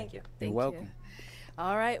 Okay, Yeah. thank you. You're welcome.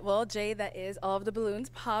 All right, well, Jay, that is all of the balloons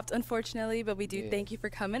popped, unfortunately, but we do thank you for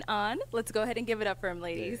coming on. Let's go ahead and give it up for him,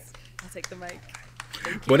 ladies. I'll take the mic.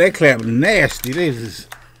 Thank you. Boy, that clap nasty. They just.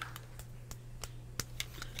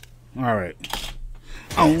 All right.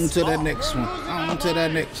 On to the next one. On to the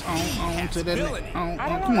next. On to the next.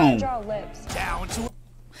 Come on. Down to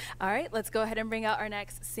All right, let's go ahead and bring out our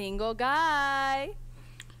next single guy.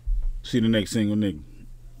 See the next single nigga.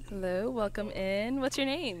 Hello, welcome in. What's your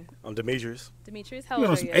name? I'm Demetrius. Demetrius, how You old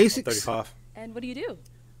on are some you? ASICs? I'm 35. And what do you do?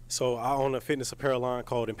 So I own a fitness apparel line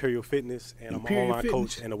called Imperial Fitness, and Imperial I'm an online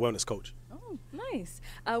Fitness. coach and a wellness coach. Oh, nice.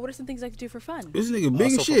 What are some things you like to do for fun? This nigga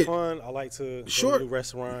big So as shit. for fun, I like to go Short. to new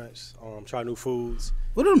restaurants, try new foods.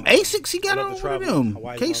 What are them ASICs he got I on? love to What are travel. them?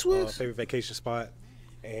 Hawaii's K-Swiss? my favorite vacation spot,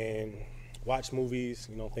 and watch movies,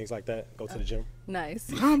 things like that. Go to the gym.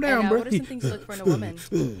 Nice. Calm down, and, bro. What are some things you look for in a woman?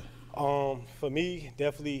 For me,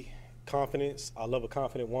 definitely confidence. I love a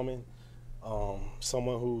confident woman.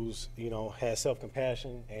 Someone who's, has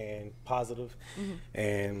self-compassion and positive,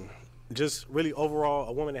 and just really overall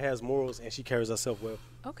a woman that has morals and she carries herself well.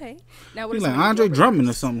 Okay. Now, what He are like some Andre deal Drummond or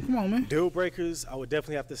breakers? something. Come on, man. Deal breakers, I would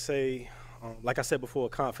definitely have to say, like I said before,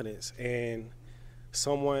 confidence and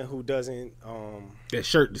someone who doesn't. That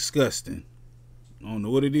shirt disgusting. I don't know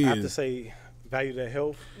what it is. I have to say, value their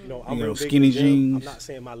health. I'm You real got big skinny in the gym. jeans. I'm not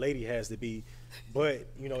saying my lady has to be, but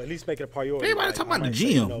at least make it a priority. Everybody Like, talking I about the might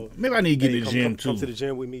say, gym. Maybe I need to get in the gym, come too. to the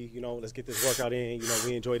gym with me. Let's get this workout in.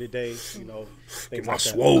 We enjoy the day. Things Get my like that.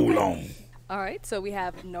 swole on. All right, so we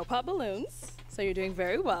have no pop balloons. So you're doing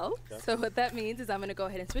very well. Okay. So what that means is I'm going to go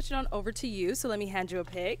ahead and switch it on over to you. So let me hand you a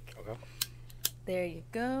pick. Okay. There you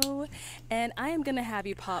go. And I am going to have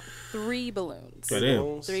you pop 3 balloons.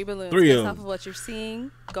 Goddamn. 3 balloons. Three Based of off them. of what you're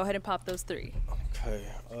seeing, go ahead and pop those 3. Okay.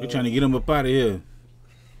 We're trying to get him up out of here.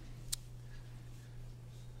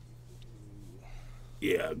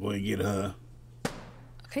 Yeah, go and get her.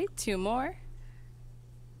 Okay, 2 more.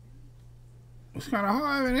 It's kind of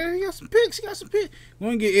hard, man. He got some picks. Go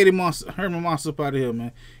and get Eddie Monster, Herman Monster up out of here,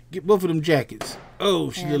 man. Get both of them jackets. Oh,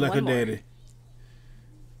 she And look like her one more. daddy.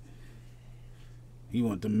 He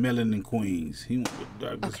want the melanin queens. He want the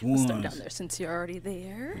darkest Okay, we'll ones. start down there since you're already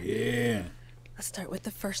there. Yeah. Let's start with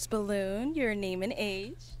the first balloon. Your name and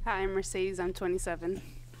age. Hi, I'm Mercedes. I'm 27.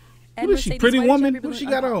 And What is she, Mercedes, Pretty why did you have Woman? your What she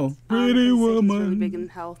balloon got on? unpopped? Pretty Really woman. big in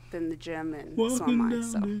health in the gym, and so Walking am I. down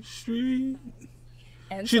So the street.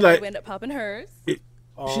 And She so like- we end up popping hers.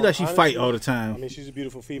 She like she fight all the time. I mean, she's a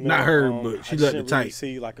beautiful female. Not her, I but she just like the didn't really type.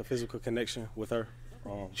 see like a physical connection with her.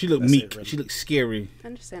 She look That's meek. it, really. She look scary.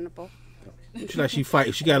 understandable. She like she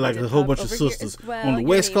fight. She got like a whole bunch of Over here as sisters. well, On the your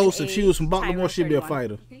West name and Coast, if she was from age. Baltimore, Tyra, she'd be a 31.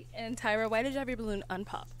 fighter. Okay. And Tyra, why did you have your balloon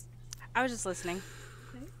unpopped? I was just listening.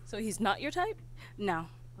 So he's not your type? No.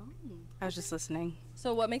 I was just listening.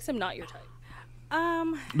 So what makes him not your type?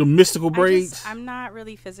 The mystical braids. I'm not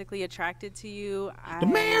really physically attracted to you. The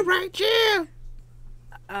man right here.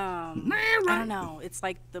 I don't know. It's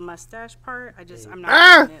like the mustache part. I'm not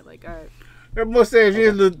Ah! feeling it. Like, That mustache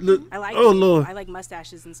is look. I like. Oh it. Lord. I like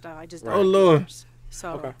mustaches and stuff. I just. Oh don't like Lord. yours.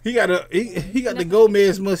 So. He got the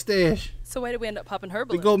Gomez mustache. So why did we end up popping her The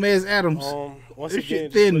balloon? Gomez Adams. Once This again, shit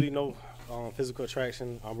just thin. really no physical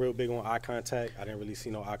attraction. I'm real big on eye contact. I didn't really see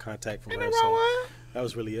no eye contact from her, Ain't so nothing wrong that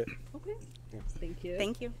was really it. Okay. Thank you.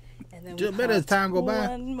 Thank you. And then Just we better as have time go by.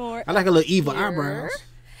 one more I like a little evil here. eyebrows.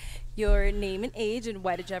 Your name and age, and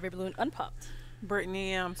why did you have your balloon unpopped?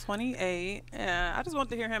 Brittany, I'm 28. Yeah, I just want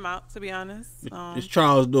to hear him out, to be honest. It's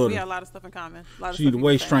Charles' daughter. We got a lot of stuff in common. She's the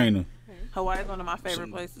waist trainer. Hawaii's one of my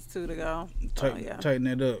favorite places too to go. Tighten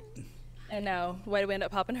that up. And now, why do we end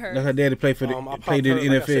up popping her? Let her daddy play for the played in the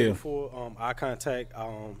Like I said NFL. before, eye contact.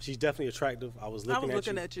 She's definitely attractive. I was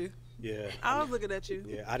looking at you. Yeah. I was looking at you.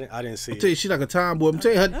 Yeah, I didn't see I tell you, she's like a tomboy. I'm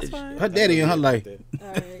telling you, her daddy in her life. All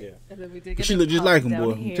right. And then we did get She her look just like him, down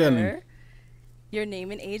boy. I'm telling you. here. Your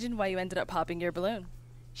name and age and why you ended up popping your balloon.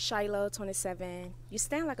 Shiloh, 27. You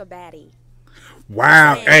stand like a baddie.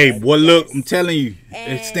 Wow. Stand. Hey, boy, look, I'm telling you.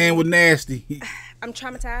 And It's stand with nasty. I'm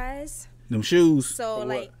traumatized. Them shoes. So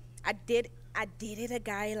like I dated a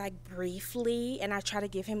guy like briefly, and I tried to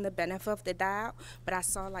give him the benefit of the doubt, but I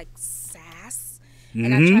saw like sass,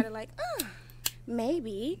 and I tried to like,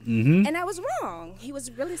 maybe, and I was wrong. He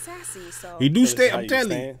was really sassy. So He do stay. I'm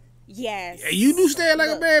telling you. Yes. You do stand like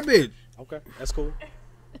a bad bitch. Okay, that's cool.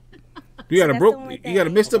 You got a you got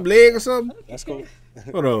a messed up leg or something? That's cool.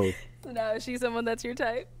 Hold on. So now is she someone that's your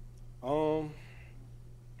type?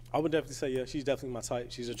 I would definitely say yeah. She's definitely my type.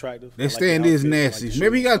 She's attractive. That stand is nasty.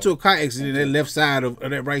 Maybe he got to a car accident. That left side of or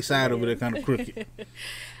that right side over there kind of crooked.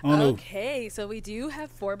 I don't know. Okay, so we do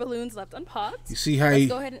have 4 balloons left unpopped. You see how Let's he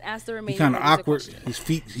go ahead and ask the remaining. He kind of ladies a awkward. question. His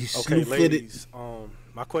feet. He's Okay, slew-footed. ladies.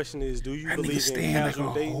 My question is: do you That nigga believe in stand like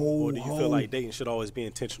casual a dating, or do you whole- feel like dating should always be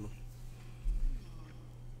intentional?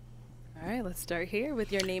 All right, let's start here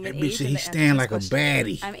with your name and That bitch age. said and he the answer to stand this like a question.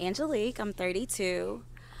 baddie. I'm Angelique. I'm 32.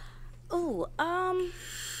 Ooh,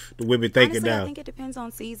 The women think it honestly, I now. think it depends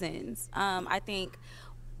on seasons. I think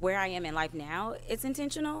where I am in life now, it's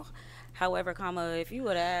intentional. However, if you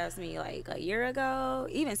would have asked me like a year ago,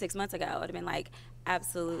 even 6 months ago, I would have been like,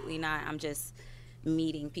 absolutely not. I'm just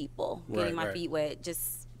meeting people, getting my feet wet,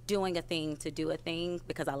 just doing a thing to do a thing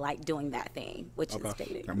because I like doing that thing, which is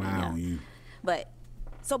dating. Come on, you. But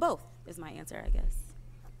so both is my answer, I guess.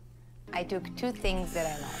 I took 2 things that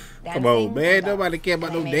I love. Come on, Dancing man. and golf. Nobody care about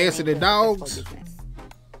And I no made it dancing into the a successful dogs. business.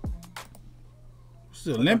 It's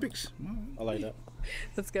the Olympics. I like that.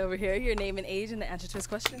 Let's go over here. Your name and age and the answer to this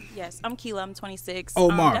question. Yes, I'm Keela. I'm 26. Oh,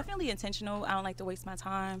 Mark. Definitely intentional. I don't like to waste my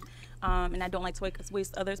time, and I don't like to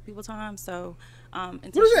waste other people's time. So, What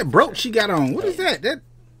is that brooch she got on? What is that?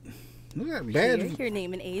 Look at that Here, bad. your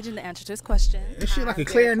name and age and the answer to this question. That shit like a I'm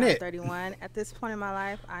clarinet. 31. At this point in my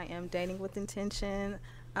life, I am dating with intention.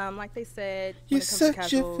 Like they said, You're when it comes to such a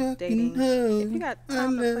casual fucking dating, hoe. if you got I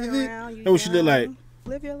time to play love it. around, you That what she look like?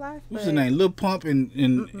 live your life. What's but her name? Lil Pump and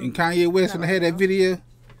Kanye West when they had that video.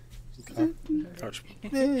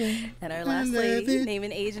 And our last lady, name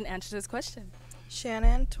and age and answer to this question.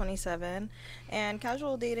 Shannon, 27, and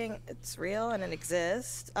casual dating, it's real and it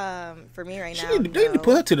exists. For me right now, They need to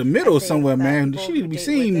put her to the middle I think somewhere, that man. people She need to who be date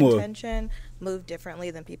seen with more. intention move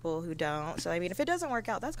differently than people who don't. So I mean, if it doesn't work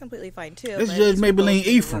out, that's completely fine too. Let's but judge at least we Maybelline both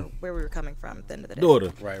know Ephraim. where we were coming from at the end of the day.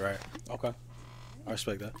 Daughter. Right. Okay. I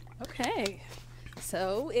respect that. Okay,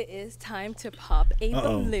 so it is time to pop a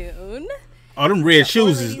balloon. Oh, them red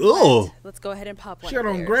shoes is Let's go ahead and pop one. She got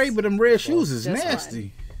of on theirs. gray, but them red shoes is Just one.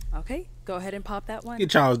 nasty. Okay, go ahead and pop that one. Get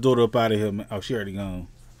Charles' daughter up out of here, man. Oh, she already gone.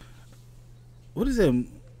 What is that?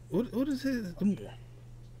 What is it?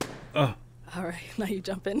 All right, now you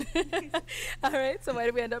jumping. All right, so why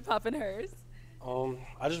did we end up popping hers?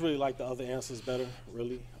 I just really like the other answers better,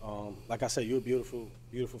 really. Like I said, you're a beautiful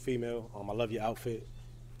female. I love your outfit.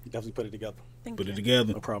 You definitely put it together. Put it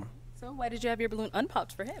together. No problem. So why did you have your balloon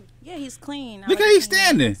unpopped for him? Yeah, he's clean. I Look like how a he's clean man,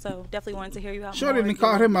 standing. So definitely wanted to hear you out. Shorty more, done get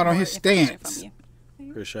called him out on more his information from stance. you.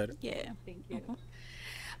 Appreciate it. Yeah. Thank you.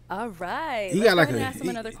 All right. He let's got like go ahead and a. ask him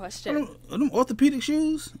another question. Are them orthopedic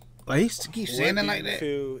shoes? Like he keeps What standing do like you that.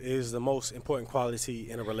 feel is the most important quality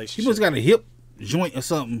in a He relationship? must got a hip joint or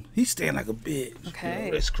something. He's standing like a bitch. Okay,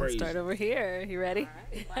 That's crazy. Let's start over here. You ready?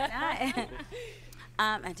 Why not?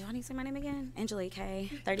 And do I need to say my name again? Angelique,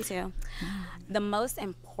 32. The most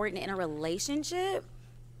important in a relationship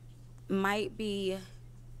might be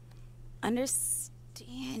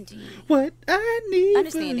understanding. What I need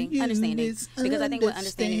Understanding. from you Understanding. is Because I think with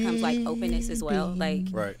understanding comes like openness as well. Like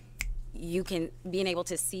Right. you can being able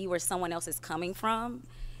to see where someone else is coming from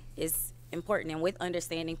is important. And with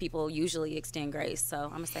understanding, people usually extend grace. So I'm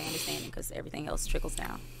gonna say understanding because everything else trickles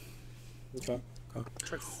down. Okay.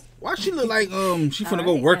 Why she look like she finna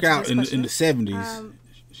go work out in the 70s?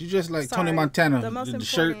 She just like Tony Montana. The most The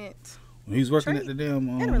shirt important when he's working at the damn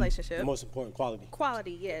in a relationship. The most important quality.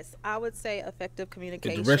 Quality, yes. I would say effective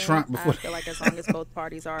communication. restaurant before- I feel like as long as both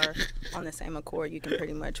parties are on the same accord, you can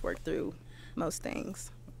pretty much work through most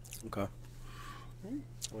things. Okay.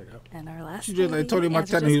 And our last She just like lady told him my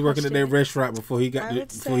answered time he this was working at that question. restaurant before he got I would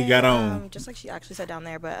before he say, got on. just like she actually said down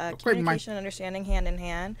there, but Great, Mike. communication and understanding hand in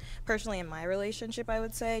hand. Personally, in my relationship, I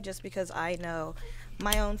would say, just because I know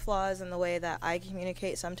my own flaws and the way that I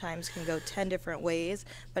communicate sometimes can go 10 different ways,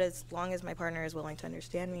 but as long as my partner is willing to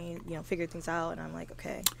understand me, you know, figure things out, and I'm like,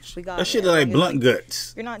 okay, we got That it. shit As look like long as, blunt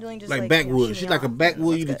guts. You're not doing just like like backwoods. She's shooting like a off.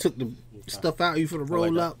 backwood. You That's took the stuff out. You for the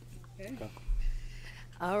roll that. up.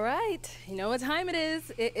 All right. You know what time it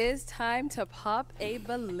is? It is time to pop a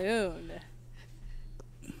balloon.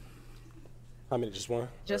 How many? Just one?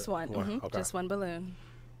 Just one. Okay. Just one balloon.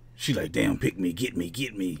 She like, damn, pick me, get me,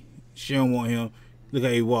 get me. She don't want him. Look how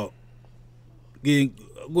he walk. Go ahead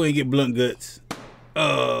and get blunt guts.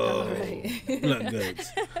 Oh, blunt guts.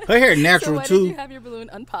 Her hair natural So why too. did You have your balloon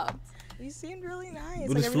unpopped. You seemed really nice. But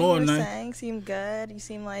like it's everything flowing you were nice. saying seemed good. You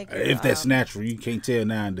seem like If that's natural, you can't tell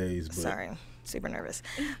nowadays. But Sorry, super nervous.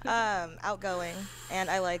 Outgoing, and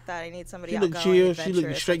I like that. I need somebody She look outgoing, chill. She adventurous,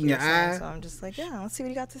 look straight like in you your were saying. eye. So I'm just like, yeah, let's see what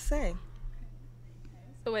you got to say.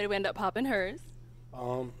 So where do we end up popping hers?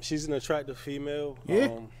 She's an attractive female.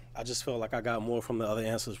 Yeah. I just felt like I got more from the other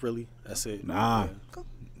answers. Really, that's it. Nah,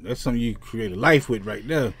 that's something you create a life with right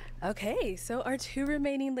there. Okay, so our two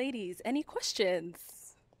remaining ladies. Any questions?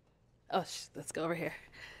 Oh, let's go over here.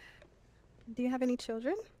 Do you have any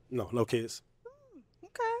children? No, no kids.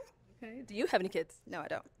 Okay. Do you have any kids? No, I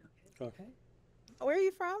don't. Okay. Where are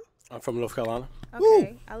you from? I'm from North Carolina.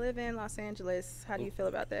 Okay. I live in Los Angeles. How do you feel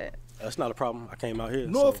about that? That's not a problem. I came out here.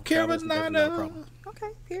 North so travel's definitely not a Carolina. problem. Okay,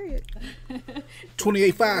 period.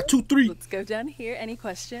 28-5-2-3. Let's go down here. Any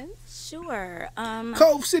questions? Sure.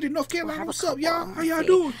 Cove City, North Carolina. What's up, y'all? How y'all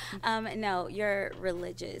doing? No, your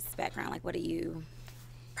religious background. Like, what do you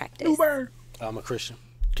practice? New Bird. I'm a Christian.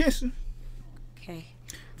 Kissing. Okay.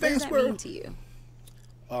 What does that Vansboro. mean to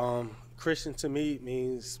you? Christian to me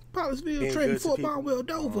means Pollisville, being Trenton, good to Fort people. Barwell,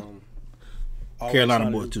 Dover. Always Carolina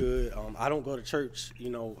trying to boy, do too. Good. I don't go to church,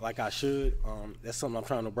 like I should. That's something I'm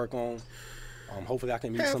trying to work on. Hopefully I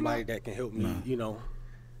can meet Half somebody lot. that can help me,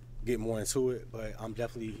 get more into it. But I'm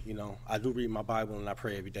definitely, I do read my Bible and I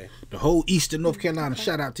pray every day. The whole Eastern North Carolina.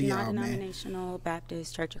 Shout out to y'all, man. Non-denominational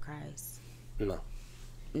Baptist Church of Christ. No.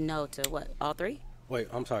 No to what? All three? Wait,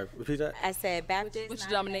 I'm sorry. Repeat that. I said Baptist. Which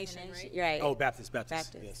denomination, right? Right. Oh, Baptist.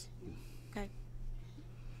 Yes. Okay.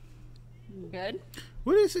 Good.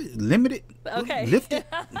 What is it? Limited? Okay. Lifted?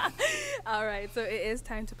 All right, so it is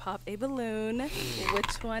time to pop a balloon.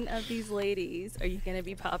 Which one of these ladies are you gonna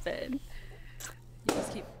be popping? You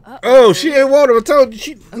just keep. Oh, she ain't water. I told you.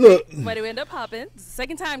 She look. Where do we end up popping?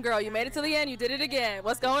 Second time, girl. You made it to the end. You did it again.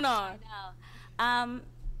 What's going on?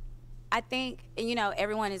 I think,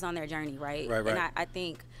 everyone is on their journey, right? Right. And I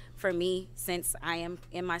think for me, since I am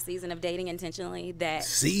in my season of dating intentionally, that I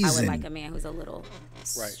Season. would like a man who's a little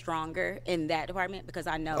stronger in that department, because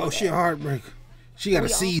I know Oh, that she a heartbreaker. She got we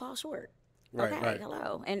a all season. fall short. Right, Okay, right.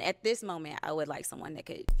 hello. And at this moment, I would like someone that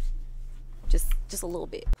could just a little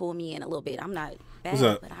bit pull me in a little bit. I'm not bad, What's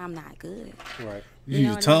up? but I'm not good. Right. You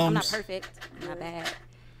use what I mean? I'm not Tums? perfect. I'm not bad.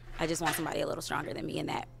 I just want somebody a little stronger than me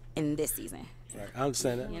in this season. Right. I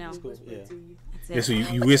understand that. You know? That's cool. Yeah. That's it. Yeah, so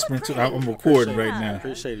you whispering to. I'm recording right now.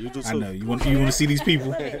 Appreciate it. You do too. I know. You want to see these people?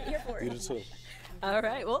 You do too. All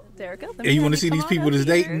right, well, Derica. let Hey, me you have want to see come these on people up that's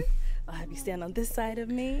here. dating? I'll have you stand on this side of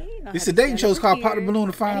me. I'll It's have a you dating stand show. It's over called Pop the here. Balloon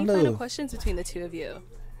to Find Any final Love. questions between the two of you?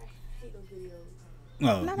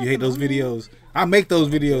 Oh, you hate those videos? I make those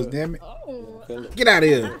videos, damn it. Oh. Get out of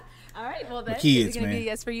here. All right, well then, kids, is it going to be man. a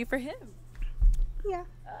yes for you for him? Yeah.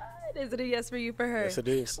 Is it a yes for you for her? Yes, it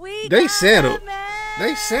is. They settled.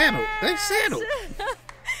 They settled. They settled.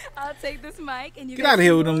 I'll take this mic and you Get guys out of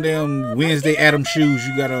here with can them move damn Wednesday Adam shoes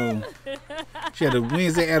you got on. She had a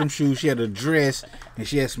Wednesday Adam shoes. She had a dress, and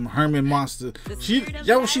she had some Herman Monster.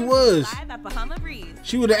 That what she was. Live at Bahama Breeze.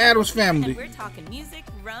 She was the Adams And family. we're talking music,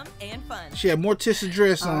 rum, and fun. She had Morticia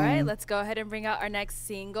dress All on. right, let's go ahead and bring out our next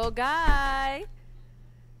single guy.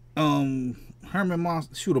 Herman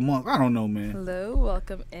Monster. Shoot a monk. I don't know, man. Hello,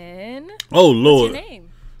 welcome in. Oh Lord. What's your name?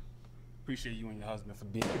 Appreciate you and your husband for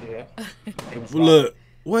being here. It was Look,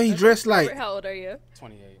 what he dressed like. Robert, how old are you?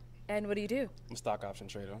 28. And what do you do? I'm a stock option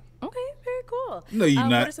trader. Okay, very cool. No, you What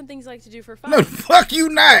not. are some things you like to do for fun? No, fuck you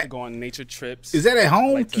not. Go on nature trips. Is that at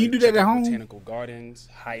home? Like Can you to do that check at out home? Botanical gardens,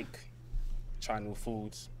 hike, try new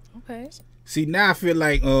foods. Okay. See, now I feel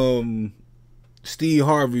like Steve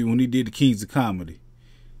Harvey when he did the Kings of Comedy.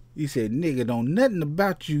 He said, "Nigga, don't nothing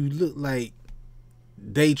about you look like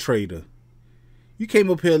day trader. You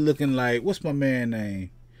came up here looking like, what's my man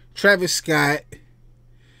name? Travis Scott.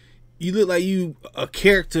 You look like you a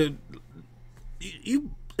character.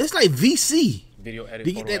 You it's like VC. Video edit.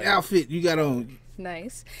 To get photo that edit. outfit you got on.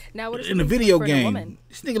 Nice. Now, what is In the it video for a game, woman?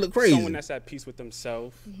 this nigga look crazy. Someone that's at peace with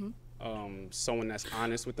themselves. Someone that's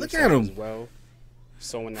honest with Look at themselves him. as well.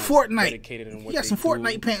 Someone that's Fortnite. dedicated in what He got they some do,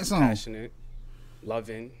 Fortnite pants on. Passionate,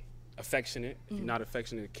 loving, affectionate. If you're not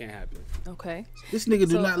affectionate, it can't happen. Okay. This nigga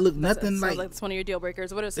do not look nothing so like. that's one of your deal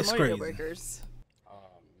breakers. What are some That's more deal crazy. breakers?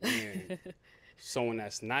 Man, someone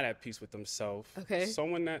that's not at peace with themselves. Okay.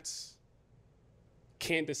 Someone that's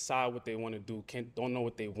can't decide what they want to do, don't know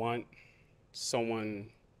what they want. Someone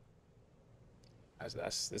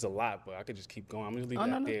there's a lot, but I could just keep going. I'm gonna leave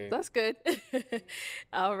that there. That's good.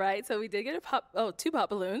 All right, so we did get two pop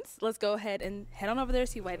balloons. Let's go ahead and head on over there,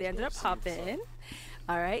 see why they ended up popping.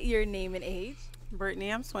 All right, your name and age.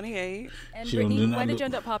 Brittany, I'm 28. And Brittany, why did you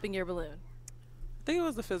end up popping your balloon? I think it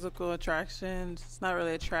was the physical attraction. It's not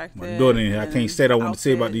really attractive. My daughter, I can't say what I want to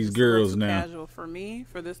say about these girls now. Casual for me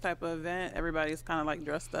for this type of event. Everybody's kind of like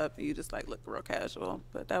dressed up, and you just like look real casual.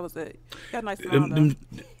 But that was it. Got a nice smile,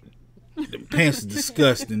 Them pants is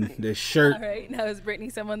disgusting. That shirt. All right, now is Brittany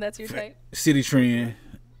someone that's your type? City trend.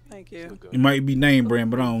 Thank you. It might be name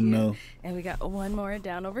brand, but I don't know. And we got one more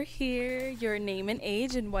down over here. Your name and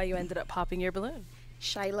age and why you ended up popping your balloon.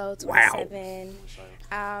 Shiloh, 27.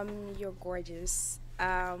 You're gorgeous.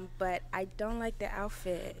 But I don't like the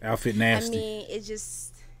outfit. Outfit nasty. I mean, it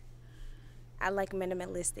just, I like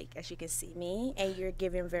minimalistic, as you can see me, and you're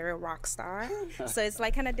giving very rock star. So it's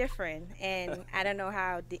like kind of different, and I don't know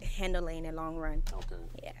how to handle it in the long run. Okay.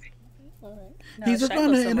 Yeah. All right. He's a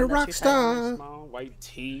runner and a rock star. Smile, white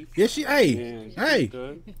teeth. Yes, she. Hey, hey.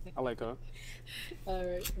 Good. I like her. All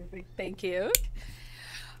right, perfect. Thank you.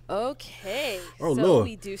 Okay. Oh, so Lord.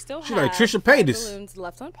 we do still She have like Trisha 5 Paytas. balloons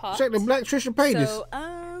left on pop. Check the black Trisha Paytas. So,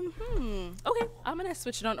 okay, I'm gonna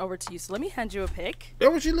switch it on over to you. So let me hand you a pick.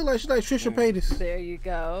 That's what she look like. She like Trisha Paytas. There you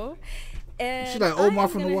go. And She like I Omar am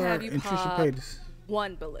from The gonna Wire have you and Trisha pop Paytas.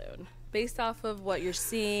 one balloon based off of what you're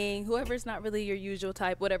seeing. Whoever's not really your usual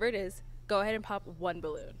type, whatever it is, go ahead and pop one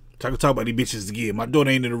balloon. Talk about these bitches again. My daughter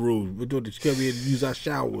ain't in the room. My daughter just come here to use our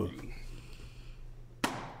shower.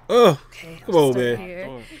 Okay, come on, start man. here.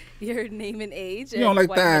 Your name and age. You don't and like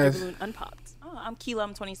why you had your thighs. balloon unpopped. Oh, I'm Keela,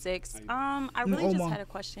 I'm 26. I really just had a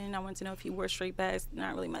question. I wanted to know if you wore straight bags.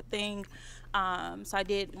 Not really my thing. So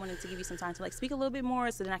I wanted to give you some time to like speak a little bit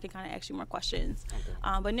more, so then I can kind of ask you more questions.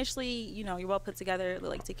 But initially, you know, you're well put together.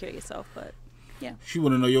 Like, take care of yourself. But yeah. She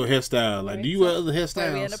want to know your hairstyle. Like, do you wear other Why we end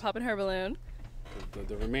hairstyles? up popping her balloon?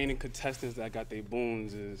 The remaining contestants that got their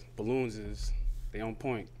balloons is they on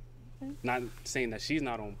point. Not saying that she's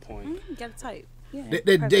not on point. You got a type. Yeah.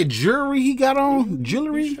 That jewelry he got on,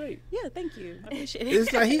 jewelry. Yeah, thank you. I appreciate it.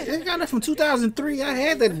 It's like he got that from 2003. I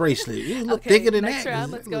had that bracelet. It looked Okay, thicker than next that.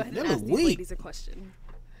 round, let's go ahead That and look ask these weak. ladies a question.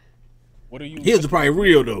 What are you? His are probably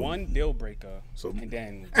real though. One deal breaker. And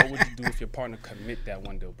then what would you do if your partner commit that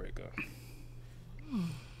one deal breaker?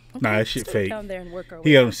 Nah, that shit Let's go fake. down there and work our He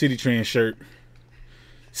way got up. a City Trend shirt.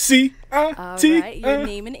 All right, your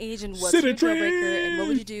name and age and what's your deal breaker, and what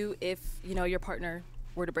would you do if you know your partner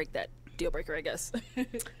were to break that deal breaker? I guess. All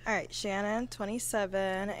right, Shannon,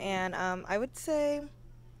 27, and I would say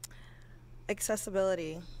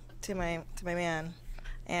accessibility to my man,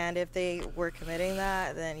 and if they were committing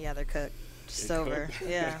that, then yeah, they're cooked. Just over.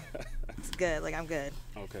 Yeah, it's good. Like I'm good.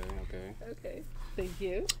 Okay. Thank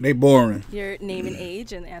you. They boring. Your name and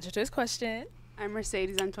age and answer to his question. I'm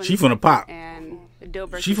Mercedes. I'm 20. She finna pop. And the deal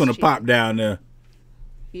breaker. She finna pop down there.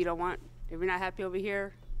 If you're not happy over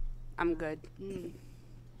here, I'm good.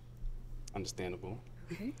 Understandable.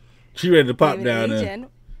 She ready to pop Name down and age there. and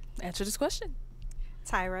answer this question.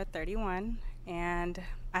 Tyra, 31, and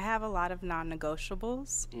I have a lot of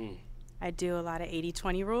non-negotiables. I do a lot of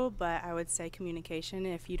 80-20 rule, but I would say communication.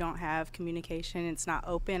 If you don't have communication, it's not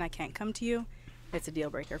open, I can't come to you, it's a deal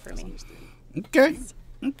breaker for me. Okay.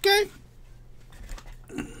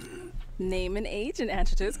 Name and age and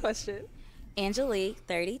answer to his question. Angelique,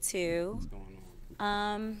 32.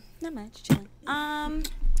 Not much. Chilling. Come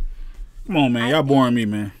on, man. Y'all boring me,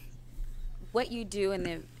 man. What you do in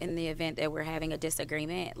the event that we're having a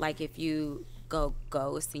disagreement, like if you go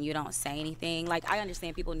ghost and you don't say anything, like I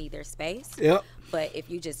understand people need their space. Yep. But if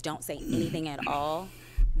you just don't say anything at all,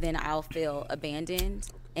 then I'll feel abandoned.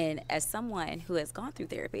 And as someone who has gone through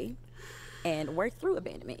therapy and worked through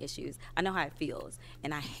abandonment issues, I know how it feels,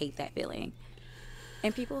 and I hate that feeling.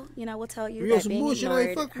 And people, will tell you that being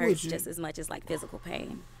ignored hurts just as much as like physical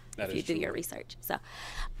pain. If you do your research. So,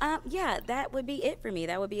 yeah, that would be it for me.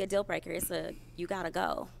 That would be a deal breaker. You gotta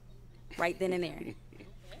go right then and there.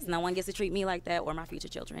 So no one gets to treat me like that or my future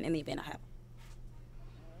children in the event I have.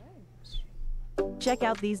 Check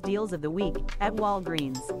out these deals of the week at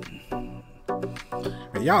Walgreens.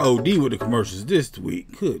 Hey, Y'all OD with the commercials this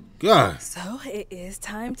week. Good God. So it is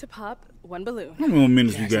time to pop one balloon. How many more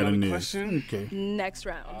minutes we Next got another in this? question? Okay. Next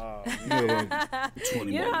round. Like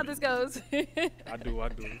 20 You know more how this goes. I do.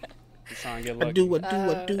 Just trying to get lucky. I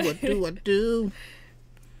do.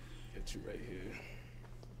 Get you right here.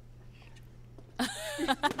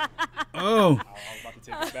 Oh. I was about to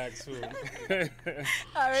take it back too.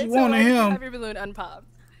 All right, She so wanted why did you him. have your balloon unpopped?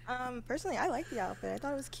 Personally, I like the outfit. I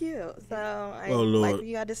thought it was cute. So I Oh, like Lord. what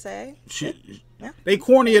you had to say. Yeah. They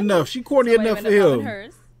corny enough. She corny enough for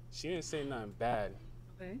him. She didn't say nothing bad.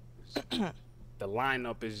 Okay. The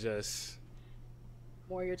lineup is just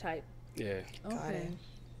More your type. yeah. Okay.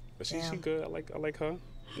 But she good. I like her.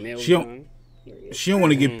 Nails She done. don't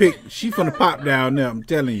want to get picked. She finna pop down there. I'm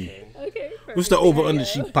telling you. Okay. What's the over under?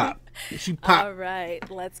 She pop. If she pop. All right.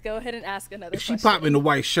 Let's go ahead and ask another If she question. pop in the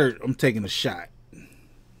white shirt, I'm taking a shot.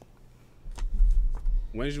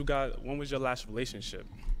 When was your last relationship?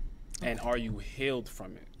 And are you healed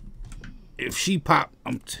from it? If she pop,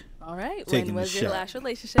 I'm All right. taking When a was your shot. last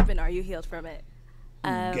relationship and are you healed from it?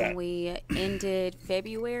 Got- We ended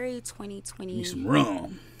February Need some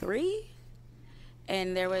rum. 2023,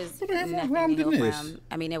 and there was What the hell nothing rum to in heal this? from.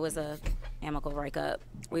 I mean, it was a amicable breakup.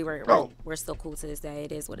 Oh. We're still cool to this day.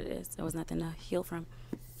 It is what it is. There was nothing to heal from.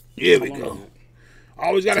 Here we go.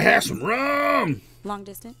 Always gotta have some rum. Long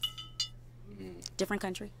distance, different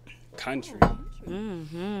country. Country.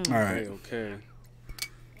 Mm-hmm. All right. Okay.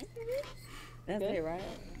 That's it, right?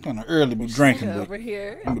 Kind of early to be drinking, Go but over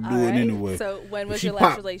here. I'm gonna do All it right. anyway. So when If was she your last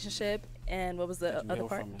pop- relationship and what was the other heal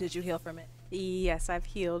part? from it? Did you heal from it? Yes, I've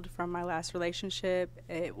healed from my last relationship.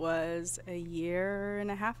 It was a year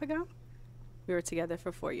and a half ago. We were together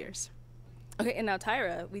for 4 years. Okay, and now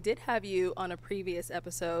Tyra, we did have you on a previous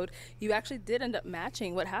episode. You actually did end up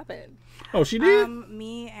matching. What happened? Oh, she did?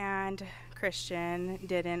 Me and Christian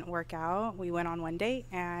didn't work out. We went on one date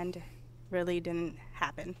and really didn't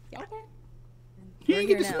happen. Yeah. He didn't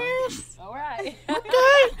get the Here smash. All right.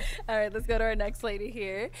 All right, let's go to our next lady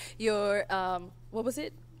here. Your what was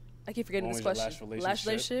it? I keep forgetting When this was your question. last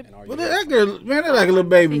relationship? And are you Well, healed that from girl, man, that's like a little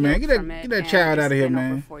baby, man. Healed Get from that, it, get that and child out of here, it's been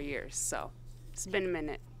over man. 4 years, so it's been a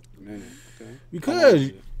minute. Okay.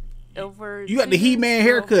 Because Over you got the 2 years, He-Man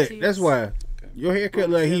 12 haircut. years. That's why. Your haircut What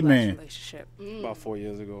like was your last He-Man. relationship? About 4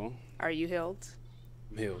 years ago. Are you healed?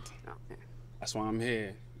 I'm healed. Okay. That's why I'm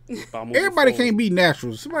here. About moving Everybody forward. can't be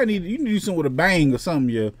natural. Somebody need to do something with a bang or something.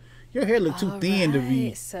 Your hair look too thin to be.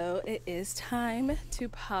 Alright, so it is time to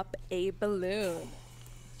pop a balloon.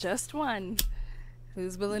 Just one.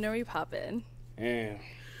 Whose balloon are we popping? Yeah.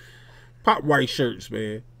 Pop white shirts,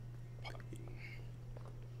 man.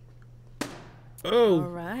 All Oh,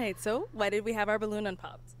 right. So why did we have our balloon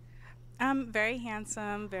unpopped? Very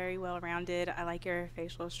handsome, very well-rounded. I like your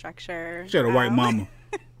facial structure. she had a white mama.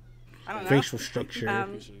 I don't know. Facial structure.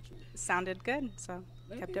 Sounded good, so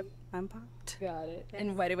kept it unpopped. Got it.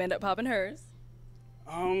 And why did we end up popping hers?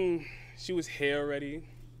 She was here already.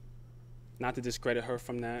 Not to discredit her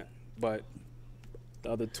from that, but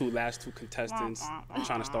the last two contestants, I'm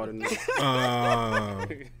trying to start a new.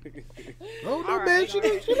 Oh, no, man. She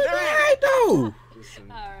look all right, though. All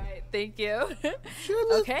right. Thank you. She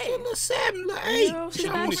look, Okay. she look 7, look 8. No, She she's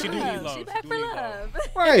back do for need love. love. She's She back do for need love.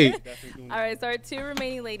 Right. All right. So our 2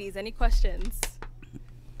 remaining ladies. Any questions?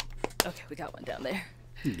 Okay, we got one down there.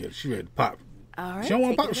 Yeah, she ready to pop. All right. She don't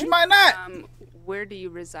want to take pop. it She away. might not. Where do you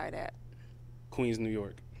reside at? Queens, New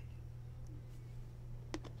York.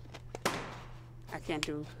 I can't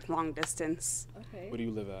do long distance. Okay. Where do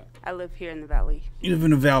you live at? I live here in the valley. You live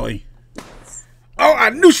in the valley. Oh, I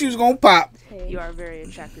knew she was gonna pop. You are very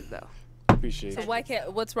attractive, though. Appreciate So it. why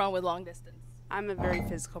can't? What's wrong with long distance? I'm a very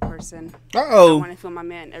physical person. Uh-oh. I want to feel my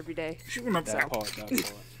man every day. That part. Okay.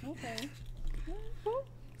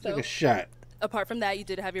 Take a shot. Apart from that, you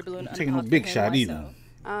did have your balloon. Taking no unpopped big for him. shot Why either.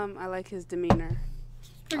 so? I like his demeanor.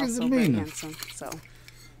 Look at his Also very demeanor. handsome. So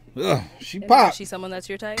Ugh, she And popped. Is she someone that's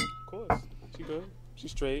your type? Of course. She good.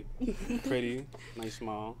 She's straight, pretty, nice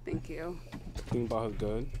smile. thank you. Think about her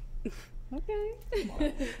good.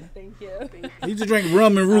 Okay. Thank you. I used to drink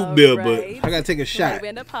rum and root beer, but I gotta take a Why shot. did we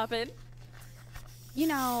end up popping? You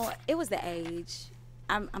know, it was the age.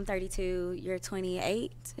 I'm 32. You're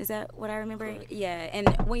 28. Is that what I remember? Yeah. And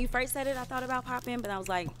when you first said it, I thought about popping, but I was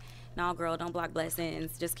like, no, girl, don't block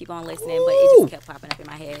blessings. Just keep on listening. But it just kept popping up in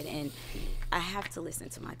my head, and I have to listen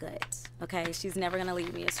to my gut. Okay, she's never gonna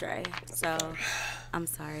lead me astray. So I'm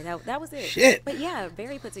sorry. That was it. Shit. But yeah,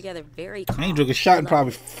 very put together, very calm. I ain't drink a shot in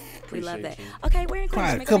probably We love that. Okay, we're in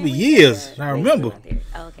quite a Make couple sure we- years. I remember.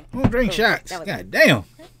 Oh, okay. I don't drink Cool. shots. That was God damn.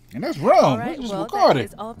 And that's wrong. All right, That's just well, recorded. that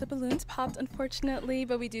is all of the balloons popped, unfortunately,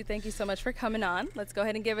 but we do thank you so much for coming on. Let's go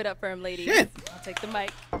ahead and give it up for him, ladies. Shit. I'll take the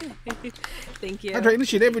mic. Thank you. I drink this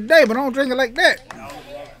shit every day, but I don't drink it like that.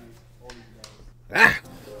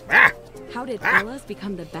 How did Illa's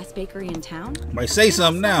become the best bakery in town? Might say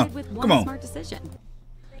something now. With Come one on. smart decision.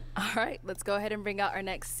 All right, let's go ahead and bring out our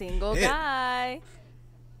next single Yeah. guy.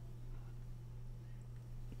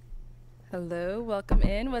 Hello, welcome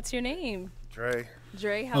in. What's your name? Dre.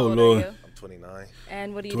 Dre, how Oh, old Lord. are you? I'm 29.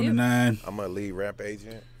 And what do you 29. I'm a lead ramp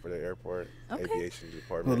agent for the airport aviation Oh,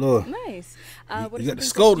 department. Lord. Nice. You got the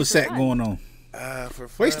scolder sack going on. For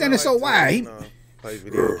Why you fun, standing I so like to, wide? you know, play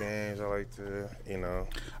video games. I like to, you know.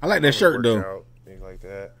 I like that shirt, though. Out, things like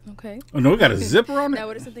that. Okay. Oh, no, we got a zipper on it? Now,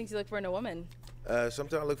 what are some things you look for in a woman?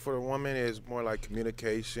 Sometimes I look for a woman is more like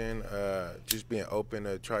communication, just being open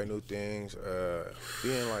to try new things,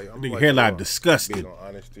 being like I'm Nigga like hairline real disgusted. big on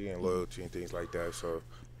honesty and loyalty and things like that. So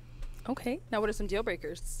Okay. Now, what are some deal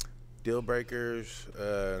breakers? deal breakers,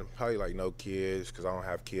 probably like no kids because I don't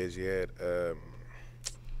have kids yet.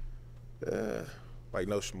 Like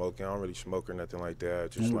no smoking. I don't really smoke or nothing like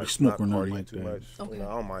that. Just Don't like really smoke not or nothing partying like too that. much. Okay. You know,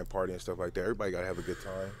 I don't mind partying and stuff like that. Everybody gotta have a good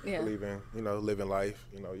time. Yeah. Believe in, you know, living life.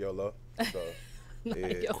 You know, YOLO. So Not yeah.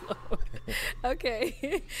 YOLO.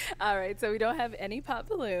 Okay. All right. So we don't have any pop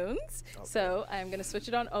balloons. So I'm going to switch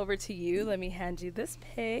it on over to you. Let me hand you this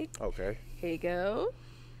pig. Okay. Here you go.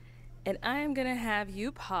 And I am going to have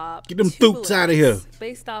you pop. Get them 2 thooks outta here. balloons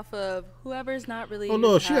Based off of whoever's not really. Oh,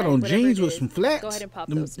 Lord, she got on whatever jeans it with is. some flats. Go ahead and pop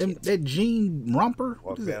Them- those them- two. That jean romper.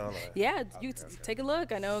 What is that? Yeah, you take a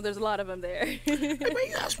look. I know there's a lot of them there.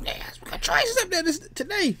 We got choices up there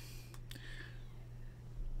today.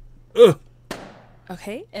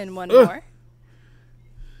 Okay, and one more.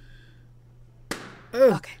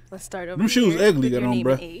 Okay, let's start over Them shoes here ugly with got your on, name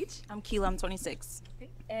bruh. and age. I'm Keela. I'm 26.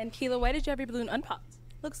 And Keela, why did you have your balloon unpopped?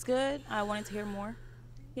 Looks good. I wanted to hear more.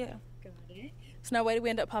 Yeah. So now why did we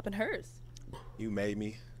end up popping hers? You made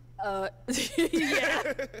me. Yeah.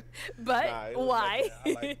 But Nah, it was why? like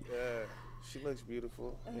that. I like, she looks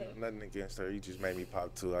beautiful. You know, nothing against her. You just made me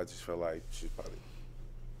pop too. I just felt like she's probably.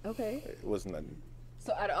 Okay. It was nothing.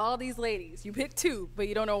 So out of all these ladies, you picked 2, but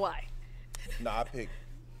you don't know why. No, I picked.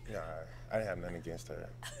 Nah, I didn't have nothing against her.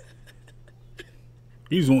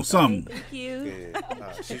 You just want something. Thank you. Yeah,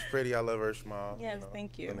 nah, she's pretty. I love her smile. Yes, you know,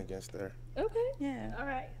 thank you. Nothing against her. Okay. Yeah. All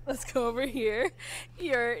right. Let's go over here.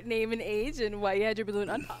 Your name and age and why you had your balloon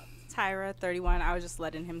unpopped. Tyra, 31. I was just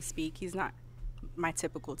letting him speak. He's not my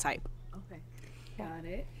typical type. Okay. Got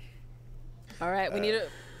it. All right. We need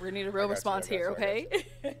a real response here, okay?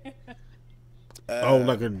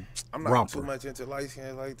 Like a I'm not romper. too much into light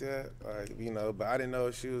skin like that, like you know. But I didn't know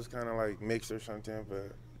if she was kind of like mixed or something.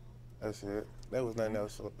 But that's it. There was nothing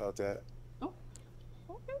else about that.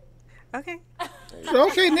 Okay.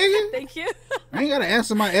 Okay, nigga. Thank you. I ain't got to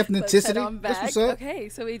answer my Let's head ethnicity. on That's back. what's up. Okay,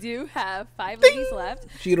 so we do have 5 ladies left.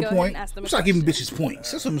 She get a Go ahead point. and ask them a Start giving question. bitches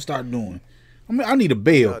points. That's what I'm going to start doing. I need a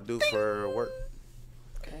bail. I do for work.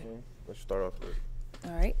 Okay. Let's start off with.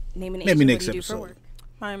 All right. Name and age. Maybe and next what do you do for episode. work?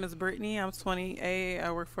 My name is Brittany. I'm 28.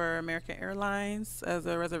 I work for American Airlines as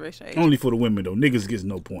a reservation agent. Only for the women, though. Niggas gets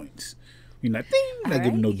no points. You're not, All not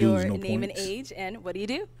giving no right, dudes your no name points. and age, and what do you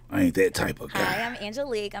do? I ain't that type of guy. Hi, I'm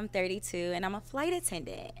Angelique. I'm 32, and I'm a flight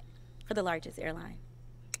attendant for the largest airline.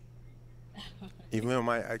 Even though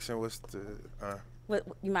my accent was the. What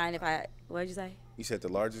you mind if I? What did you say? You said the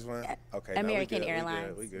largest one. Okay. no, we American good,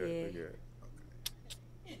 Airlines. We good. We good.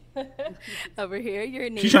 Over here, your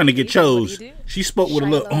name. She's trying to and get age, and what do chose. you do? She spoke with a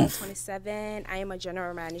little Shiloh, oomph. 27. I am a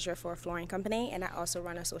general manager for a flooring company, and I also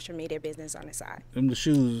run a social media business on the side. Them the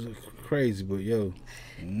shoes are crazy, but yo.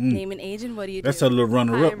 Name and age, and what do you do? That's a little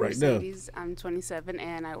runner Hi, up right there. Mercedes. I'm 27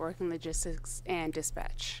 and I work in logistics and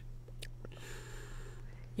dispatch.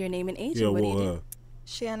 Your name and age, Yeah, and what do you well, do?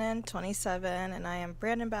 Shannon, 27, and I am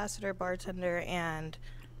brand ambassador, bartender, and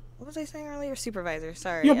what was I saying earlier? Supervisor.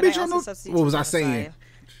 Sorry. Yo, and bitch, I I also know- substitute what was teach I on the saying? side.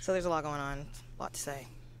 So there's a lot going on. A lot to say.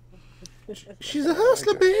 She's a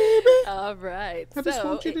hustler, baby. All right. I just So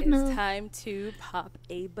want you it to is know. time to pop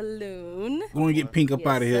a balloon. Go and get Pink up Yes,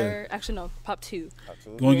 out of here. sir. Actually, no. Pop 2.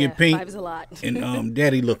 Go and Yeah, get Pink. 5 is a lot. And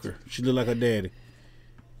Daddy looker. She look like her daddy.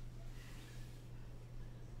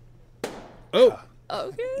 Oh,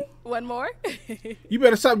 Okay. One more. you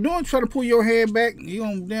better stop doing. Try to pull your head back. You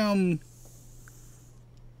don't damn.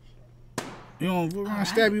 You don't we're gonna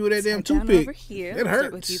stab you with that damn Sit down toothpick. over here. That Let's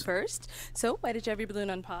start with hurts. you first. So, why did you have your balloon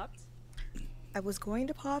unpopped? I was going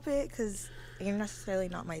to pop it because you're necessarily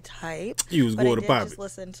not my type. You was but going I to did pop just it.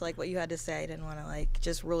 listen to like what you had to say. I didn't want to like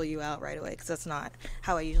just rule you out right away because that's not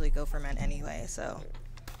how I usually go for men anyway. So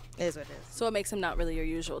it is what it is. So, what makes him not really your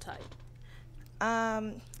usual type?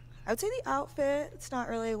 I would say the outfit. It's not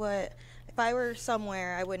really what. If I were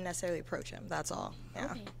somewhere, I wouldn't necessarily approach him. That's all.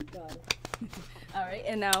 Yeah. Okay, got it. All right,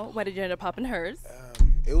 and now, why did you end up popping hers?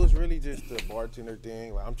 It was really just the bartender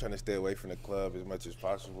thing. Like, I'm trying to stay away from the club as much as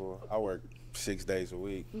possible. I work 6 days a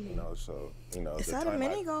week, you know, so, you know. It's the not a time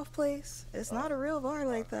mini golf place. It's not a real bar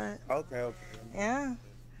like that. Okay. Yeah.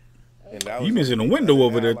 And that You was missing a only window because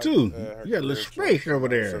over I there like, too. her You got a little career space choice, over you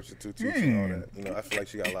know, there. Substitute teaching and all that. You know, I feel like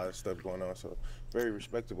she got a lot of stuff going on, so very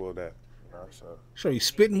respectable of that. You know, so. So you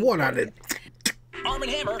spitting water out of it. Arm &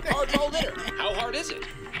 Hammer hard roll litter. How hard is it?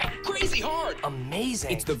 Crazy hard.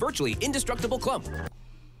 Amazing. It's the virtually indestructible clump.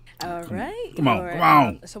 All right. Come on, All right. come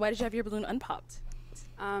on. So why did you have your balloon unpopped?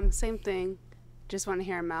 Same thing. Just want to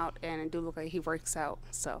hear him out, and it do look like he works out.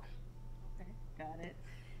 So. Got it.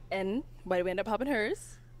 And why did we end up popping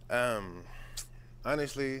hers?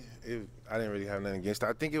 Honestly, I didn't really have nothing against it.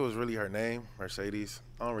 I think it was really her name, Mercedes.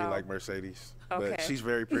 I don't really like Mercedes, Okay. but she's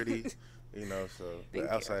very pretty. You know, so but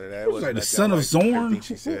outside of that, It was like the son of Zorn.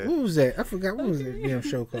 What was that? I forgot. What was that damn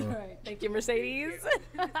show called? All right. Thank you, Mercedes.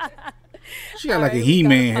 She got like a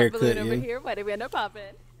He-Man haircut. Over Yeah. here. Why did we end up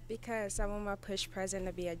popping? Because I want my push present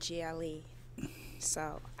to be a GLE.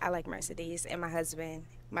 So I like Mercedes, and my husband,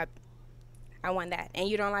 I want that. And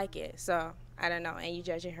you don't like it, so I don't know. And you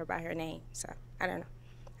judging her by her name, so I don't know.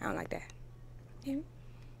 I don't like that. Yeah.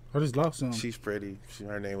 I just lost some. She's pretty.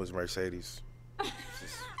 Her name was Mercedes.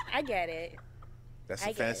 I get it. That's I a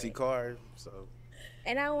get fancy it. car, so.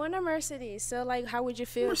 And I want a Mercedes. So, like, how would you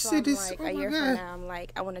feel Mercedes, if I'm oh like, a my year God. from now, I'm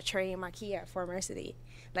like, I want to trade my Kia for a Mercedes?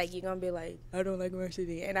 Like, you're going to be like, I don't like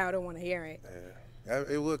Mercedes, and I don't want to hear it.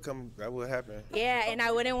 It would come. That would happen. Yeah, and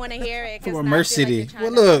I wouldn't want to hear it. From a Because Mercedes.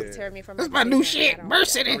 Well, look, that's my new shit, I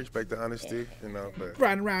Mercedes. respect the honesty, you know. But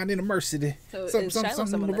Riding around in a Mercedes. So Something, is Shiloh something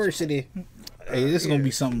someone that you university. Hey, this is gonna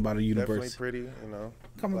be something about a definitely university. pretty, you know.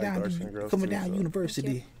 Coming like down, dark-skinned girls coming too, down so.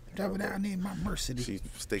 university. Driving down in my Mercedes. She's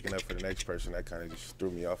sticking up for the next person. That kind of just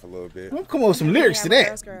threw me off a little bit. Well, come on with some lyrics to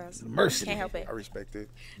that. Girls. Mercedes. Can't help it. I respect it.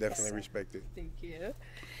 Definitely respect it. Thank you.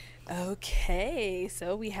 Okay,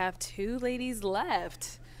 so we have 2 ladies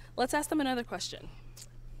left. Let's ask them another question.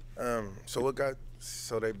 So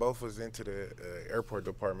they both was into the airport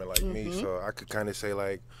department like me. So I could kind of say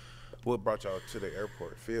like, what brought y'all to the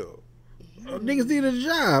airport field? Niggas needed a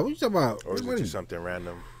job. What you talking about? Or is it just something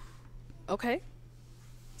random? Okay.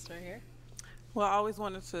 Start here. Well, I always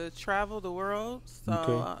wanted to travel the world, so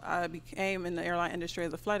Okay. I became in the airline industry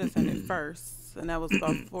as a flight attendant first, and that was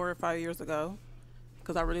about 4 or 5 years ago,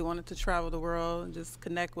 because I really wanted to travel the world and just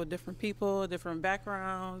connect with different people, different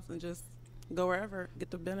backgrounds, and just go wherever, get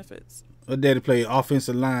the benefits. Her daddy played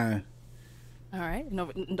offensive line All right.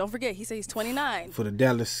 No, don't forget, he says he's 29. for the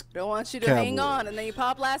Dallas Don't want you to Cowboys. hang on and then you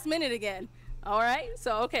pop last minute again. All right.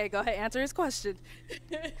 So, okay, go ahead. Answer his question.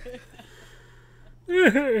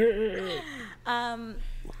 It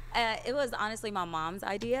was honestly my mom's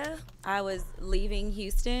idea. I was leaving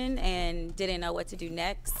Houston and didn't know what to do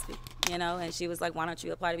next, you know, and she was like, why don't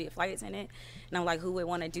you apply to be a flight attendant? And I'm like, who would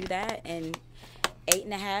want to do that? And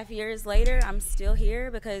 8.5 years later, I'm still here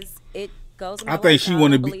because it goes with my I think she lifestyle.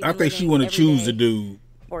 want to believe be. in I think she living want to every choose day the dude.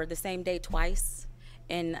 or the same day twice.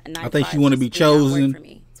 And I think she want to be did not work chosen. for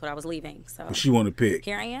me. That's what I was leaving. So But she want to pick.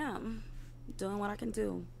 here I am, doing what I can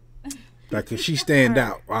do. Like, cause she stand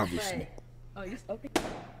out, obviously. Oh, you okay?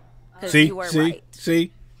 'Cause See, you were see, right.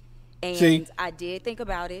 see, And see. I did think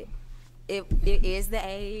about it. It is the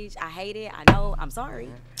age. I hate it. I know. I'm sorry.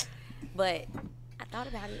 But I thought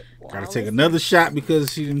about it. Gotta while take listening. another shot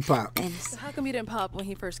because she didn't pop. So how come you didn't pop when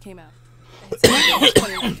he first came out?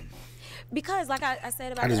 Because, like I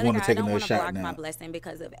said about I the just other wanna guy, I take don't another want to shot block now. my blessing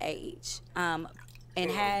because of age. And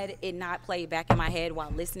had it not played back in my head while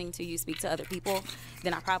listening to you speak to other people,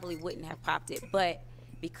 then I probably wouldn't have popped it. But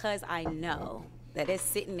because I know that it's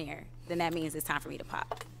sitting there, then that means it's time for me to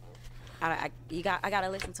pop. I gotta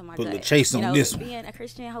listen to my Put a gut. little chase on this one. Being a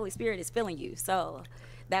Christian, Holy Spirit is filling you, so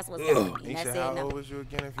that's what's telling me. You That's said it. how No. old was you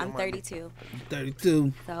again? If you I'm don't mind me? 32,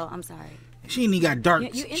 32. so I'm sorry. She ain't even got dark.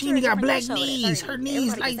 You She enter ain't a even got different black threshold at knees. 30. Her knees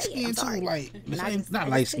Everybody light can say it. skin I'm too. sorry. Like And I just- not I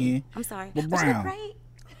light just didn't. skin. I'm sorry. But But she look brown. great.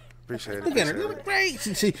 Appreciate it. Look at her. appreciate Look it. great.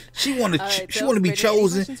 She want to. All right, She so want to be Brittany, any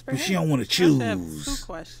chosen, questions for but she him? don't want to I actually have choose. 2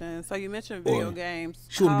 questions. So you mentioned Or video games.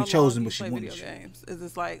 she wanna be How long chosen, do you but she play wanna video choose. games? Is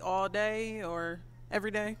this like all day or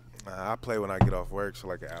every day? I play when I get off work, so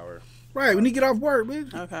like an hour. Right when you get off work,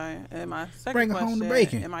 bitch. Okay. And my second Bring her question, home the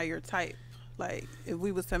bacon. am I your type? Like, if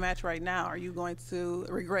we was to match right now, are you going to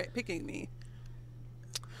regret picking me?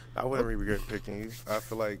 I wouldn't regret picking you. I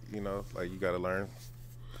feel like, you know, like you gotta learn.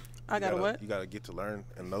 I gotta what? You gotta get to learn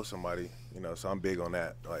and know somebody. You know, so I'm big on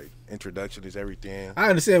that. Like introduction is everything. I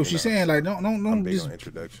understand what You she's know, saying. Like, don't I'm big just on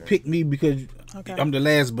introduction. pick me because I'm the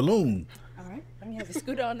last balloon. All right. Let me have you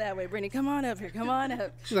scoot on that way. Brittany, come on up here. Come on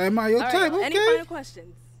up. She's like, am I your All type? right, Okay. Any final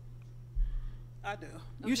questions? I do.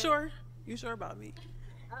 You sure? You sure about me?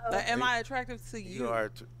 Like, am I attractive to you? You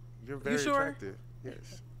are. You're very attractive.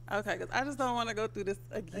 Yes. Okay, because I just don't want to go through this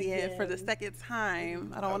again for the second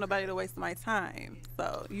time. I don't want nobody to waste my time.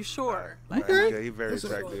 So, you sure? Like, Yeah, you're very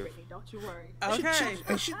attractive. Don't you worry. Okay.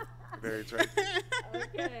 Very attractive.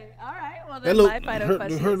 Okay. All right. Well, That then look, my final her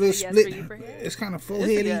question little is yes split. for you for him. It's kind of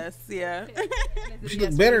foreheady. Yes, yeah. She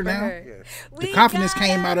look better now. The confidence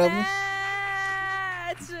came out of her.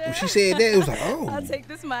 When she said that, it was like, oh. I'll take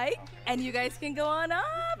this mic, and you guys can go on up.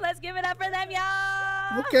 Let's give it up for them,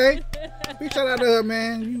 y'all. Okay. Big shout out to her,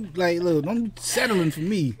 man. You like, look, don't be settling for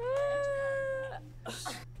me.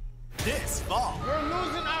 This fall, we're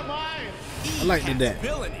losing our mind. I like that.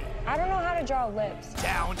 I don't know how to draw lips.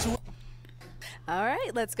 Down to. All right,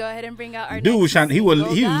 let's go ahead and bring out our Dude was next trying. He was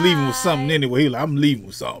single leaving with guy. something anyway. He was like, I'm leaving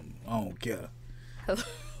with something. I don't care.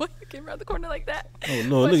 What? You came around the corner like that? Oh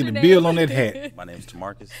Lord, What's look your at the name? bill on that hat. My name's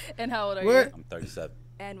Tamarcus. And how old are What? you? I'm 37.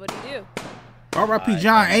 And what do you do? R.I.P.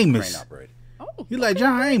 John I'm a Amos. crane operator. Oh, You like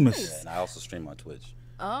John Amos? Yeah, and I also stream on Twitch.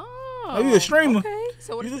 Oh. Oh, you a streamer? Okay.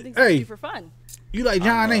 So what are some things Hey. you do for fun? You like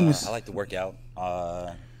John Amos? I like to work out.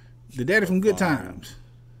 The daddy from Good Times.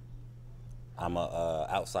 I'm a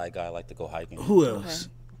outside guy. I like to go hiking. Who else?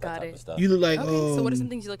 Got it. You look like Okay, so what are some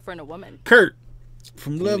things you look for in a woman? Kurt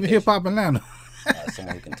from Love and Hip Hop Atlanta.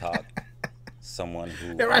 Someone who can talk. Someone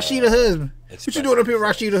who. That Rashida husband. What you doing up here,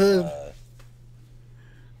 Rashida husband?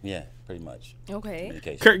 Yeah, pretty much. Okay.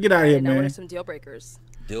 Communication. Kurt, get out of here, Now, what are man. some deal breakers?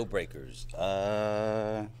 Deal breakers.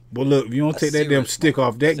 Well, look, if you don't a take that damn cigarette stick smoker.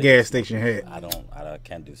 off that Cigarette gas station smoker. hat. I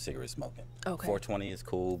can't do cigarette smoking. Okay. 420 is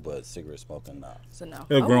cool, but cigarette smoking, nah. So no.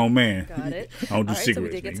 They're a grown man. Got it. I don't do All right, so we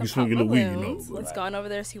cigarettes, did man. get You some smoke pop a little weed, you know. balloons. Let's go on over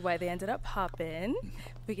there, see why they ended up popping.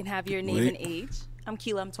 We can have your name Wait. and age. I'm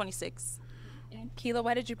Keela. I'm 26. And Keela,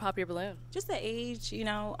 why did you pop your balloon? Just the age, you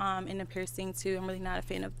know, and the piercing too. I'm really not a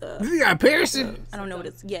fan of the. You got a piercing? I don't know what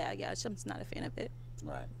it's. Yeah, I'm just not a fan of it.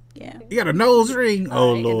 Right. Yeah. You got a nose ring?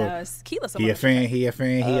 Oh, and Lord. now it's Keela, He someone a that you fan, he a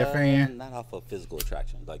fan, he a fan. Not off of physical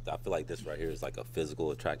attraction. Like I feel like this right here is like a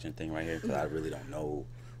physical attraction thing right here because I really don't know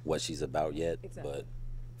what she's about yet. Exactly. But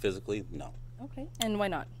physically, no. Okay. And why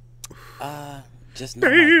not? Just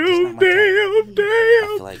not my type.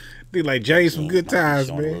 I feel like They like James from things Good might be Times,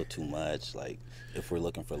 showing a man. little too much. Like if we're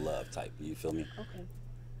looking for love type, you feel me? Okay.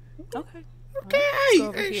 Okay. Let's go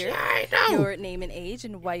over Hey, here. I know. Your name and age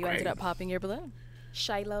and why you ended up popping your balloon.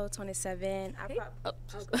 Shiloh, 27.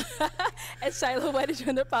 And Shiloh, why did you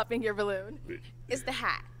end up popping your balloon? It's the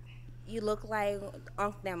hat. You look like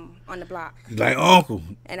Unc them on the block. Like Uncle.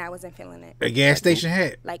 And I wasn't feeling it. A gas station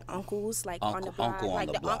hat. Like uncles, like on the block. Uncle on like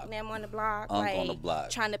the the block. Unc them on the block. Unc like on the block.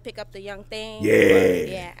 trying to pick up the young thing. Yeah.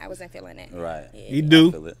 Yeah, I wasn't feeling it. Right. You I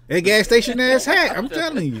do. feel it. That gas station ass hat. I'm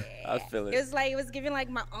telling you. I feel It was like, it was giving like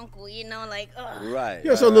my uncle, you know, like, ugh. Right.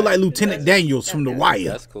 You also look like Lieutenant Daniels from The Wire.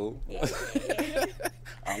 That's cool.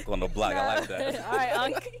 Uncle on the block. I like that. All right,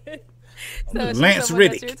 Unc. Lance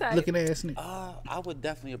Riddick. Looking ass nigga. I would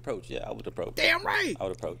definitely approach. Yeah, I would approach. Damn right. I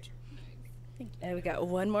would approach. And we got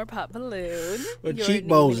one more pop balloon. But Your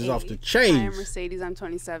cheekbones name is and off the age. I am chains. Mercedes. I'm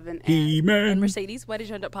 27. He-Man. And Mercedes, why did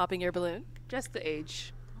you end up popping your balloon? Just the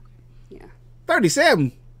age. Yeah. 37.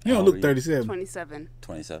 You don't How look old are you? 37. 27.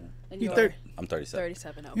 27. And You you're 30. I'm 37.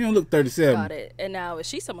 37. Okay. You don't look 37. Got it. And now, is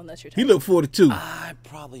she someone that's your type? He look 42. I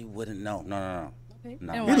probably wouldn't know. No. Okay.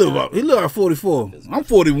 No. And He why look not? about, he look like 44. I'm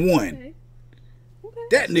 41.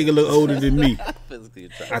 That nigga look older than me. Physically I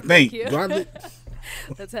attractive. think. you. Do I look-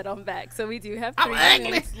 Let's head on back. So we do have I'm 3 ugly.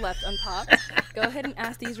 balloons left unpopped. Go ahead and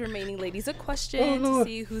ask these remaining ladies a question to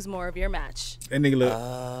see who's more of your match. That nigga look.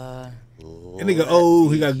 That nigga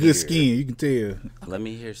old. He got good skin. You can tell. Let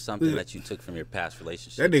me hear something that you took from your past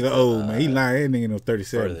relationship. That nigga old, man. He lying. That nigga no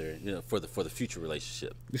 37. Further, you know, for the future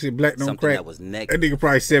relationship. You see, black don't Something crack. that was That negative. nigga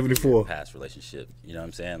probably 74. Past relationship. You know what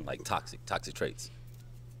I'm saying? Like toxic traits.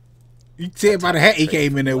 You can tell by the hat he Toxic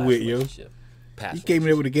came in there traits with, from yo. last relationship. Past He came in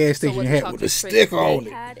there with a gas So station what hat toxic with a traits sticker on they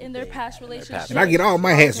it. had in their past relationship? And I get all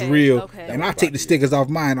my hats real, Okay. and I take the stickers off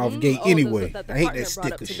mine off gate Oh, those anyway. that the I hate partner that brought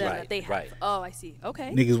up sticker to shit. them that they have. Oh, I see.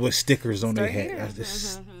 Okay. Niggas with stickers on their Start hat. here. That's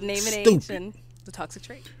just Name and age stupid. and the toxic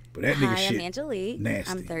trait. But that nigga Hi, shit I'm Angelique.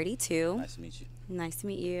 nasty. I'm 32. Nice to meet you. Nice to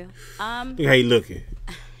meet you. Look how he looking.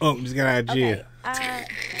 Oh, just got out of jail. Okay.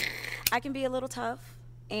 I can be a little tough,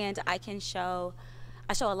 and I show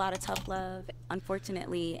a lot of tough love.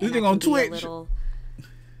 Unfortunately, This and I nigga on can be Twitch. a little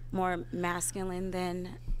more masculine than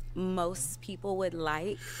most people would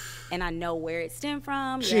like, and I know where it stemmed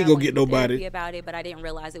from. She ain't gonna went get to nobody therapy about it, but I didn't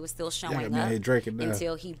realize it was still showing man, up drink it now.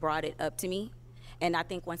 until he brought it up to me. And I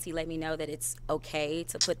think once he let me know that it's okay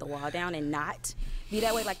to put the wall down and not be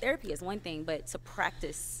that way, like therapy is one thing, but to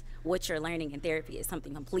practice what you're learning in therapy is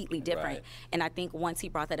something completely different. Right. And I think once he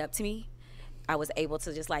brought that up to me, I was able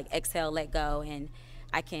to just like exhale, let go, and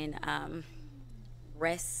I can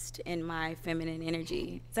rest in my feminine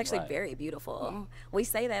energy. It's actually very beautiful. We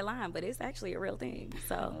say that line, but it's actually a real thing.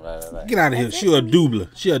 So Get out of here. She a doula.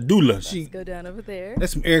 She a doula. She Go down over there.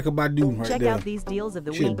 That's some Erykah Badu right Check there. out these deals of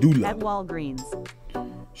the She a week doula. at Walgreens.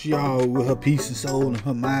 She all with her peace and soul and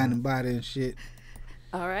her mind and body and shit.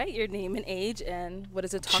 All right, your name and age, and what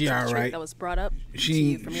is a toxic She all trait right. that was brought up to She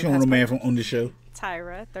you from your on past a man partner? from on the show.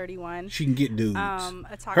 Tyra, 31. She can get dudes. A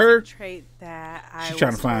toxic Her, trait that I she's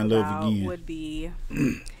trying to was find told love about again. would be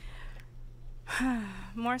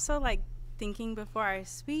more so like thinking before I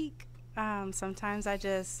speak. Sometimes I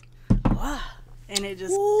just, and it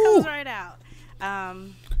just comes right out.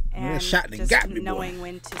 And shot that just got me, boy. knowing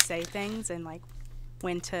when to say things and like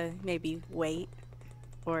when to maybe wait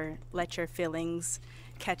or let your feelings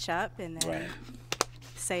catch up and then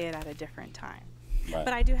say it at a different time. Right.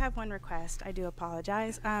 But I do have one request. I do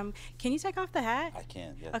apologize. Can you take off the hat? I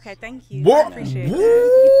can, yes. Okay, thank you. What? I appreciate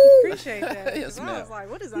that. Appreciate that. Yes, I ma'am. was like,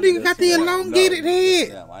 what is nigga got the elongated head.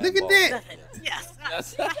 ma'am, I Look am at that.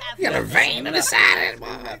 Yes. You got a vein in the side of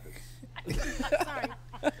that motherfucker. Sorry.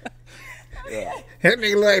 Yeah. That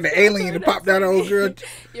nigga look like the alien that popped out of old girl,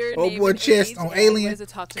 Your old name boy and chest age, on and Alien. What is a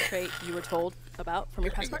toxic trait you were told about from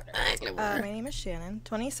your past partner? My name is Shannon,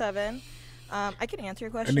 27. I can answer your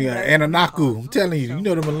That question. nigga but I- Ananaku. I'm telling you, you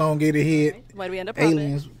know them elongated head Why do we end up popping?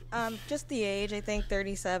 aliens. Just the age, I think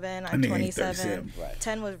 37. That I'm nigga ain't 27. 37. Right.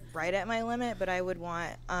 10 was right at my limit, but I would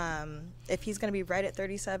want, if he's going to be right at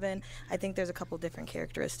 37, I think there's a couple different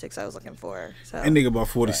characteristics I was looking for. So That nigga about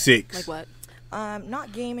 46. Like what?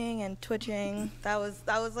 not gaming and twitching. That was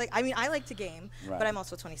like, I mean, I like to game, Right. but I'm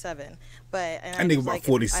also 27. But and That I nigga was about like,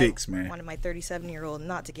 46, I man. wanted my 37-year-old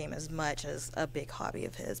not to game as much as a big hobby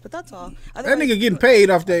of his, but that's all. That nigga getting paid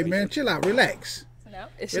off that, man. Chill out, relax. No?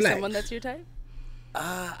 Is she Relax. someone that's your type?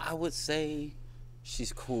 I would say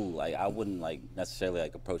she's cool. Like I wouldn't like necessarily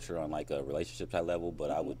like approach her on like a relationship type level, but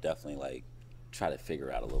I would definitely like try to figure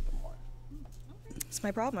out a little bit more. It's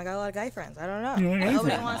my problem. I got a lot of guy friends. I don't know. You ain't Nobody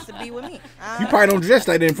friends. wants to be with me. You probably don't dress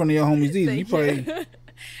like that in front of your homies either. You Thank probably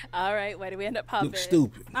All right, why do we end up popping? look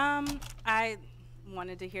stupid. I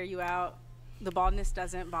wanted to hear you out. The baldness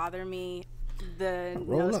doesn't bother me. The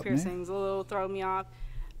Roll nose up, man. piercings a little throw me off.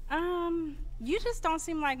 You just don't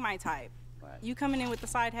seem like my type. You coming in with the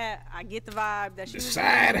side hat, I get the vibe that you was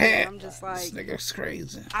Side doing, hat. I'm just like, This nigga's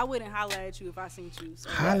crazy. I wouldn't holler at you if I seen you. So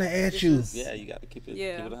Holla at it's you. just- Yeah, you gotta keep it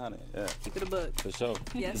Yeah. keep it 100. Yeah. Keep it a book. For sure.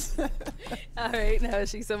 Yes. All right, now is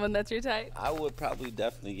she someone that's your type? I would probably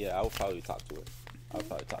definitely I would probably talk to her. I would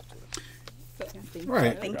probably talk to her.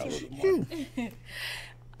 Right. Figure out a little bit more.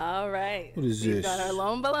 All right. What is We've this? got our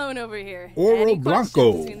lone balloon over here. Oro Any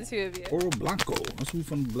Blanco. questions between the two of you? Oro Blanco. That's who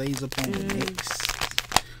from Blaze Up on the Knicks.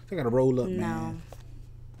 I gotta roll up, man.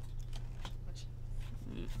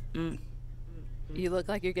 You look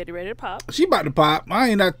like you're getting ready to pop. She about to pop. I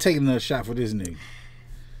ain't not taking another shot for this nigga.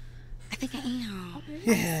 I think I am.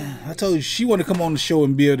 Yeah, I told you she want to come on the show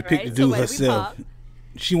and be able to pick Right, the so dude where do we herself. pop?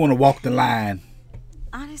 She want to walk the line.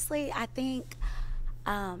 Honestly, I think,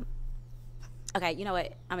 okay, you know what?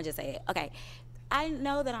 I'm gonna just say it. Okay, I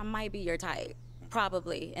know that I might be your type,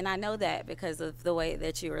 probably, and I know that because of the way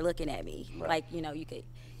that you were looking at me. Right. Like, you know, you could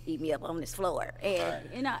eat me up on this floor, and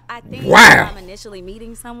you know, I think Wow. when I'm initially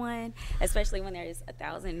meeting someone, especially when there's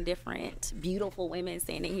 1,000 different beautiful women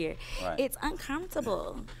standing here, Right. it's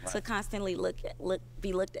uncomfortable to constantly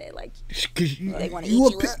be looked at like 'Cause you, they want to you eat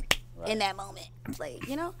a you pi- up in that moment. Like,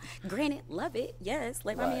 you know, granted, love it, yes.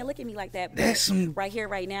 Like, I Right. mean, look at me like that. But That's some- right here,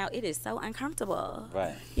 right now, it is so uncomfortable.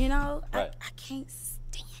 Right. You know, Right. I can't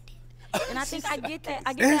stand it. And I think I get that.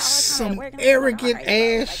 I get That's that all the time some at work. And I'm just like, arrogant all right, bro.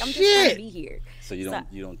 ass Like, I'm just trying to shit. be here. So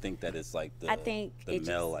you don't think that it's like the I think the it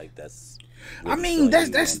male just- like that's I really mean, showing that's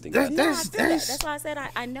you, that's you don't think that's No, I that's feel that. that's That's why I said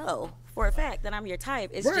I know for a fact that I'm your type.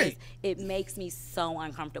 It's Right. just, it makes me so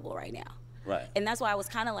uncomfortable right now. right. And that's why I was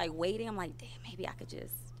kind of like waiting. I'm like, damn, maybe I could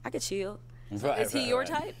chill. Right, Is he right, your right.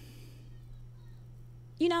 type?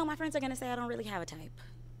 You know, my friends are going to say I don't really have a type.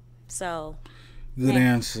 So good Yeah.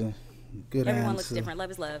 answer. Good everyone answer. looks different.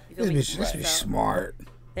 Love is love. You feel This me? bitch, this bitch So, smart.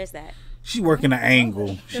 there's that. She working an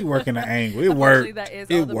angle. She working an angle. It Unfortunately, worked. that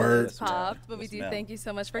is all It the balloons worked. popped, but we Yes, do ma'am. thank you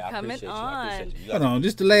so much for Yeah, I coming appreciate you. I on. appreciate you. You Hold guys- on,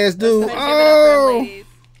 this the last dude. Let's give it up for our Oh, ladies.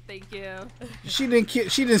 Thank you.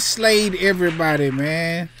 she didn't slayed everybody,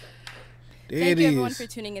 man. Thank you everyone for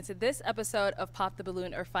tuning into this episode of Pop the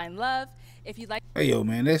Balloon or Find Love. If you like, hey yo,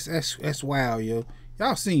 man, that's wild, yo.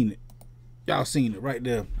 Y'all seen it. Y'all seen it right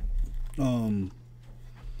there.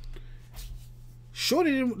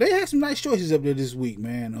 Shorty, they had some nice choices up there this week,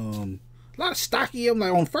 man. A lot of stocky. I'm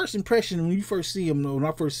like, on first impression, when you first see them, when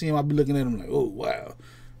I first see them, I'll be looking at them like, oh wow,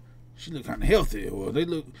 she look kind of healthy, or they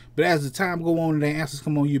look. But as the time go on and the answers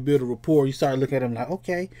come on, you build a rapport. You start looking at them like,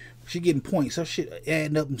 okay, she getting points. Her shit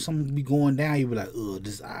adding up, and something be going down. You be like,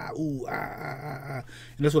 this and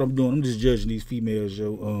that's what I'm doing. I'm just judging these females,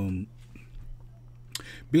 yo.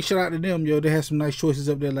 Big shout out to them, yo. They had some nice choices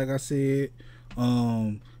up there, like I said.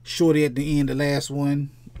 Shorty at the end, the last one,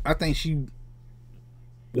 I think she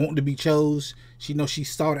wanted to be chose. She know she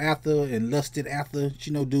sought after and lusted after. She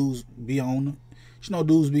know dudes be on her. She know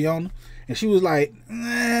dudes be on her. And she was like,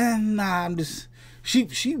 nah, I'm just, she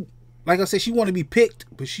like I said, she want to be picked,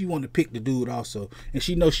 but she want to pick the dude also. And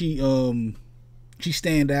she know she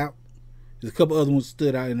stand out. There's a couple other ones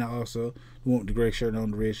stood out in there also. The one with the gray shirt on,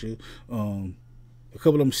 the red shoe. A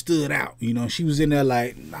couple of them stood out, you know. She was in there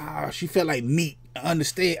like, nah, she felt like meat. I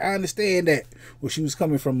understand that where she was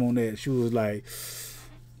coming from on that. She was like,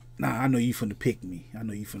 nah, I know you finna pick me. I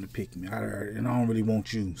know you finna pick me. And I don't really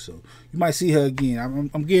want you. So you might see her again.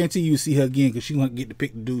 I'm guaranteeing you see her again because she gonna get to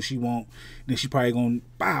pick the dude she want. Then she probably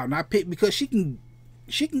gonna not pick because she can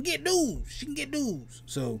get dudes. She can get dudes.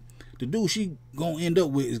 So the dude she gonna end up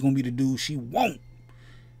with is gonna be the dude she want.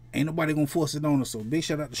 Ain't nobody gonna force it on her. So big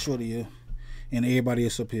shout out to Shorty here and everybody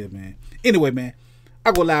else up here, man. Anyway, man,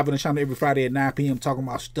 I go live on the channel every Friday at 9 p.m. talking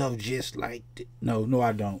about stuff just like this. No,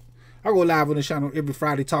 I don't. I go live on the channel every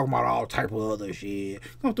Friday talking about all type of other shit.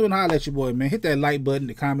 Come through and holler at your boy, man. Hit that like button,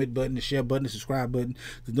 the comment button, the share button, the subscribe button,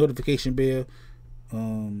 the notification bell.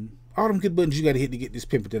 All them good buttons you got to hit to get this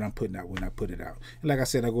pimpin' that I'm putting out when I put it out. And like I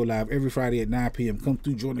said, I go live every Friday at 9 p.m. Come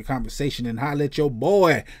through, join the conversation, and holler at your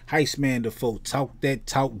boy, Heist Man Da Foe. Talk that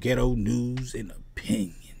talk, ghetto news and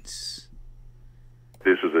opinions.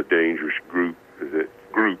 This is a dangerous groups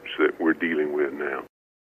that we're dealing with now.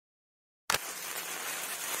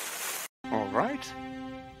 All right.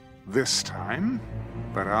 This time,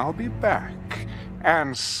 but I'll be back,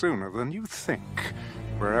 and sooner than you think.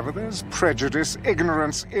 Wherever there's prejudice,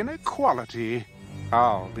 ignorance, inequality,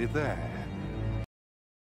 I'll be there.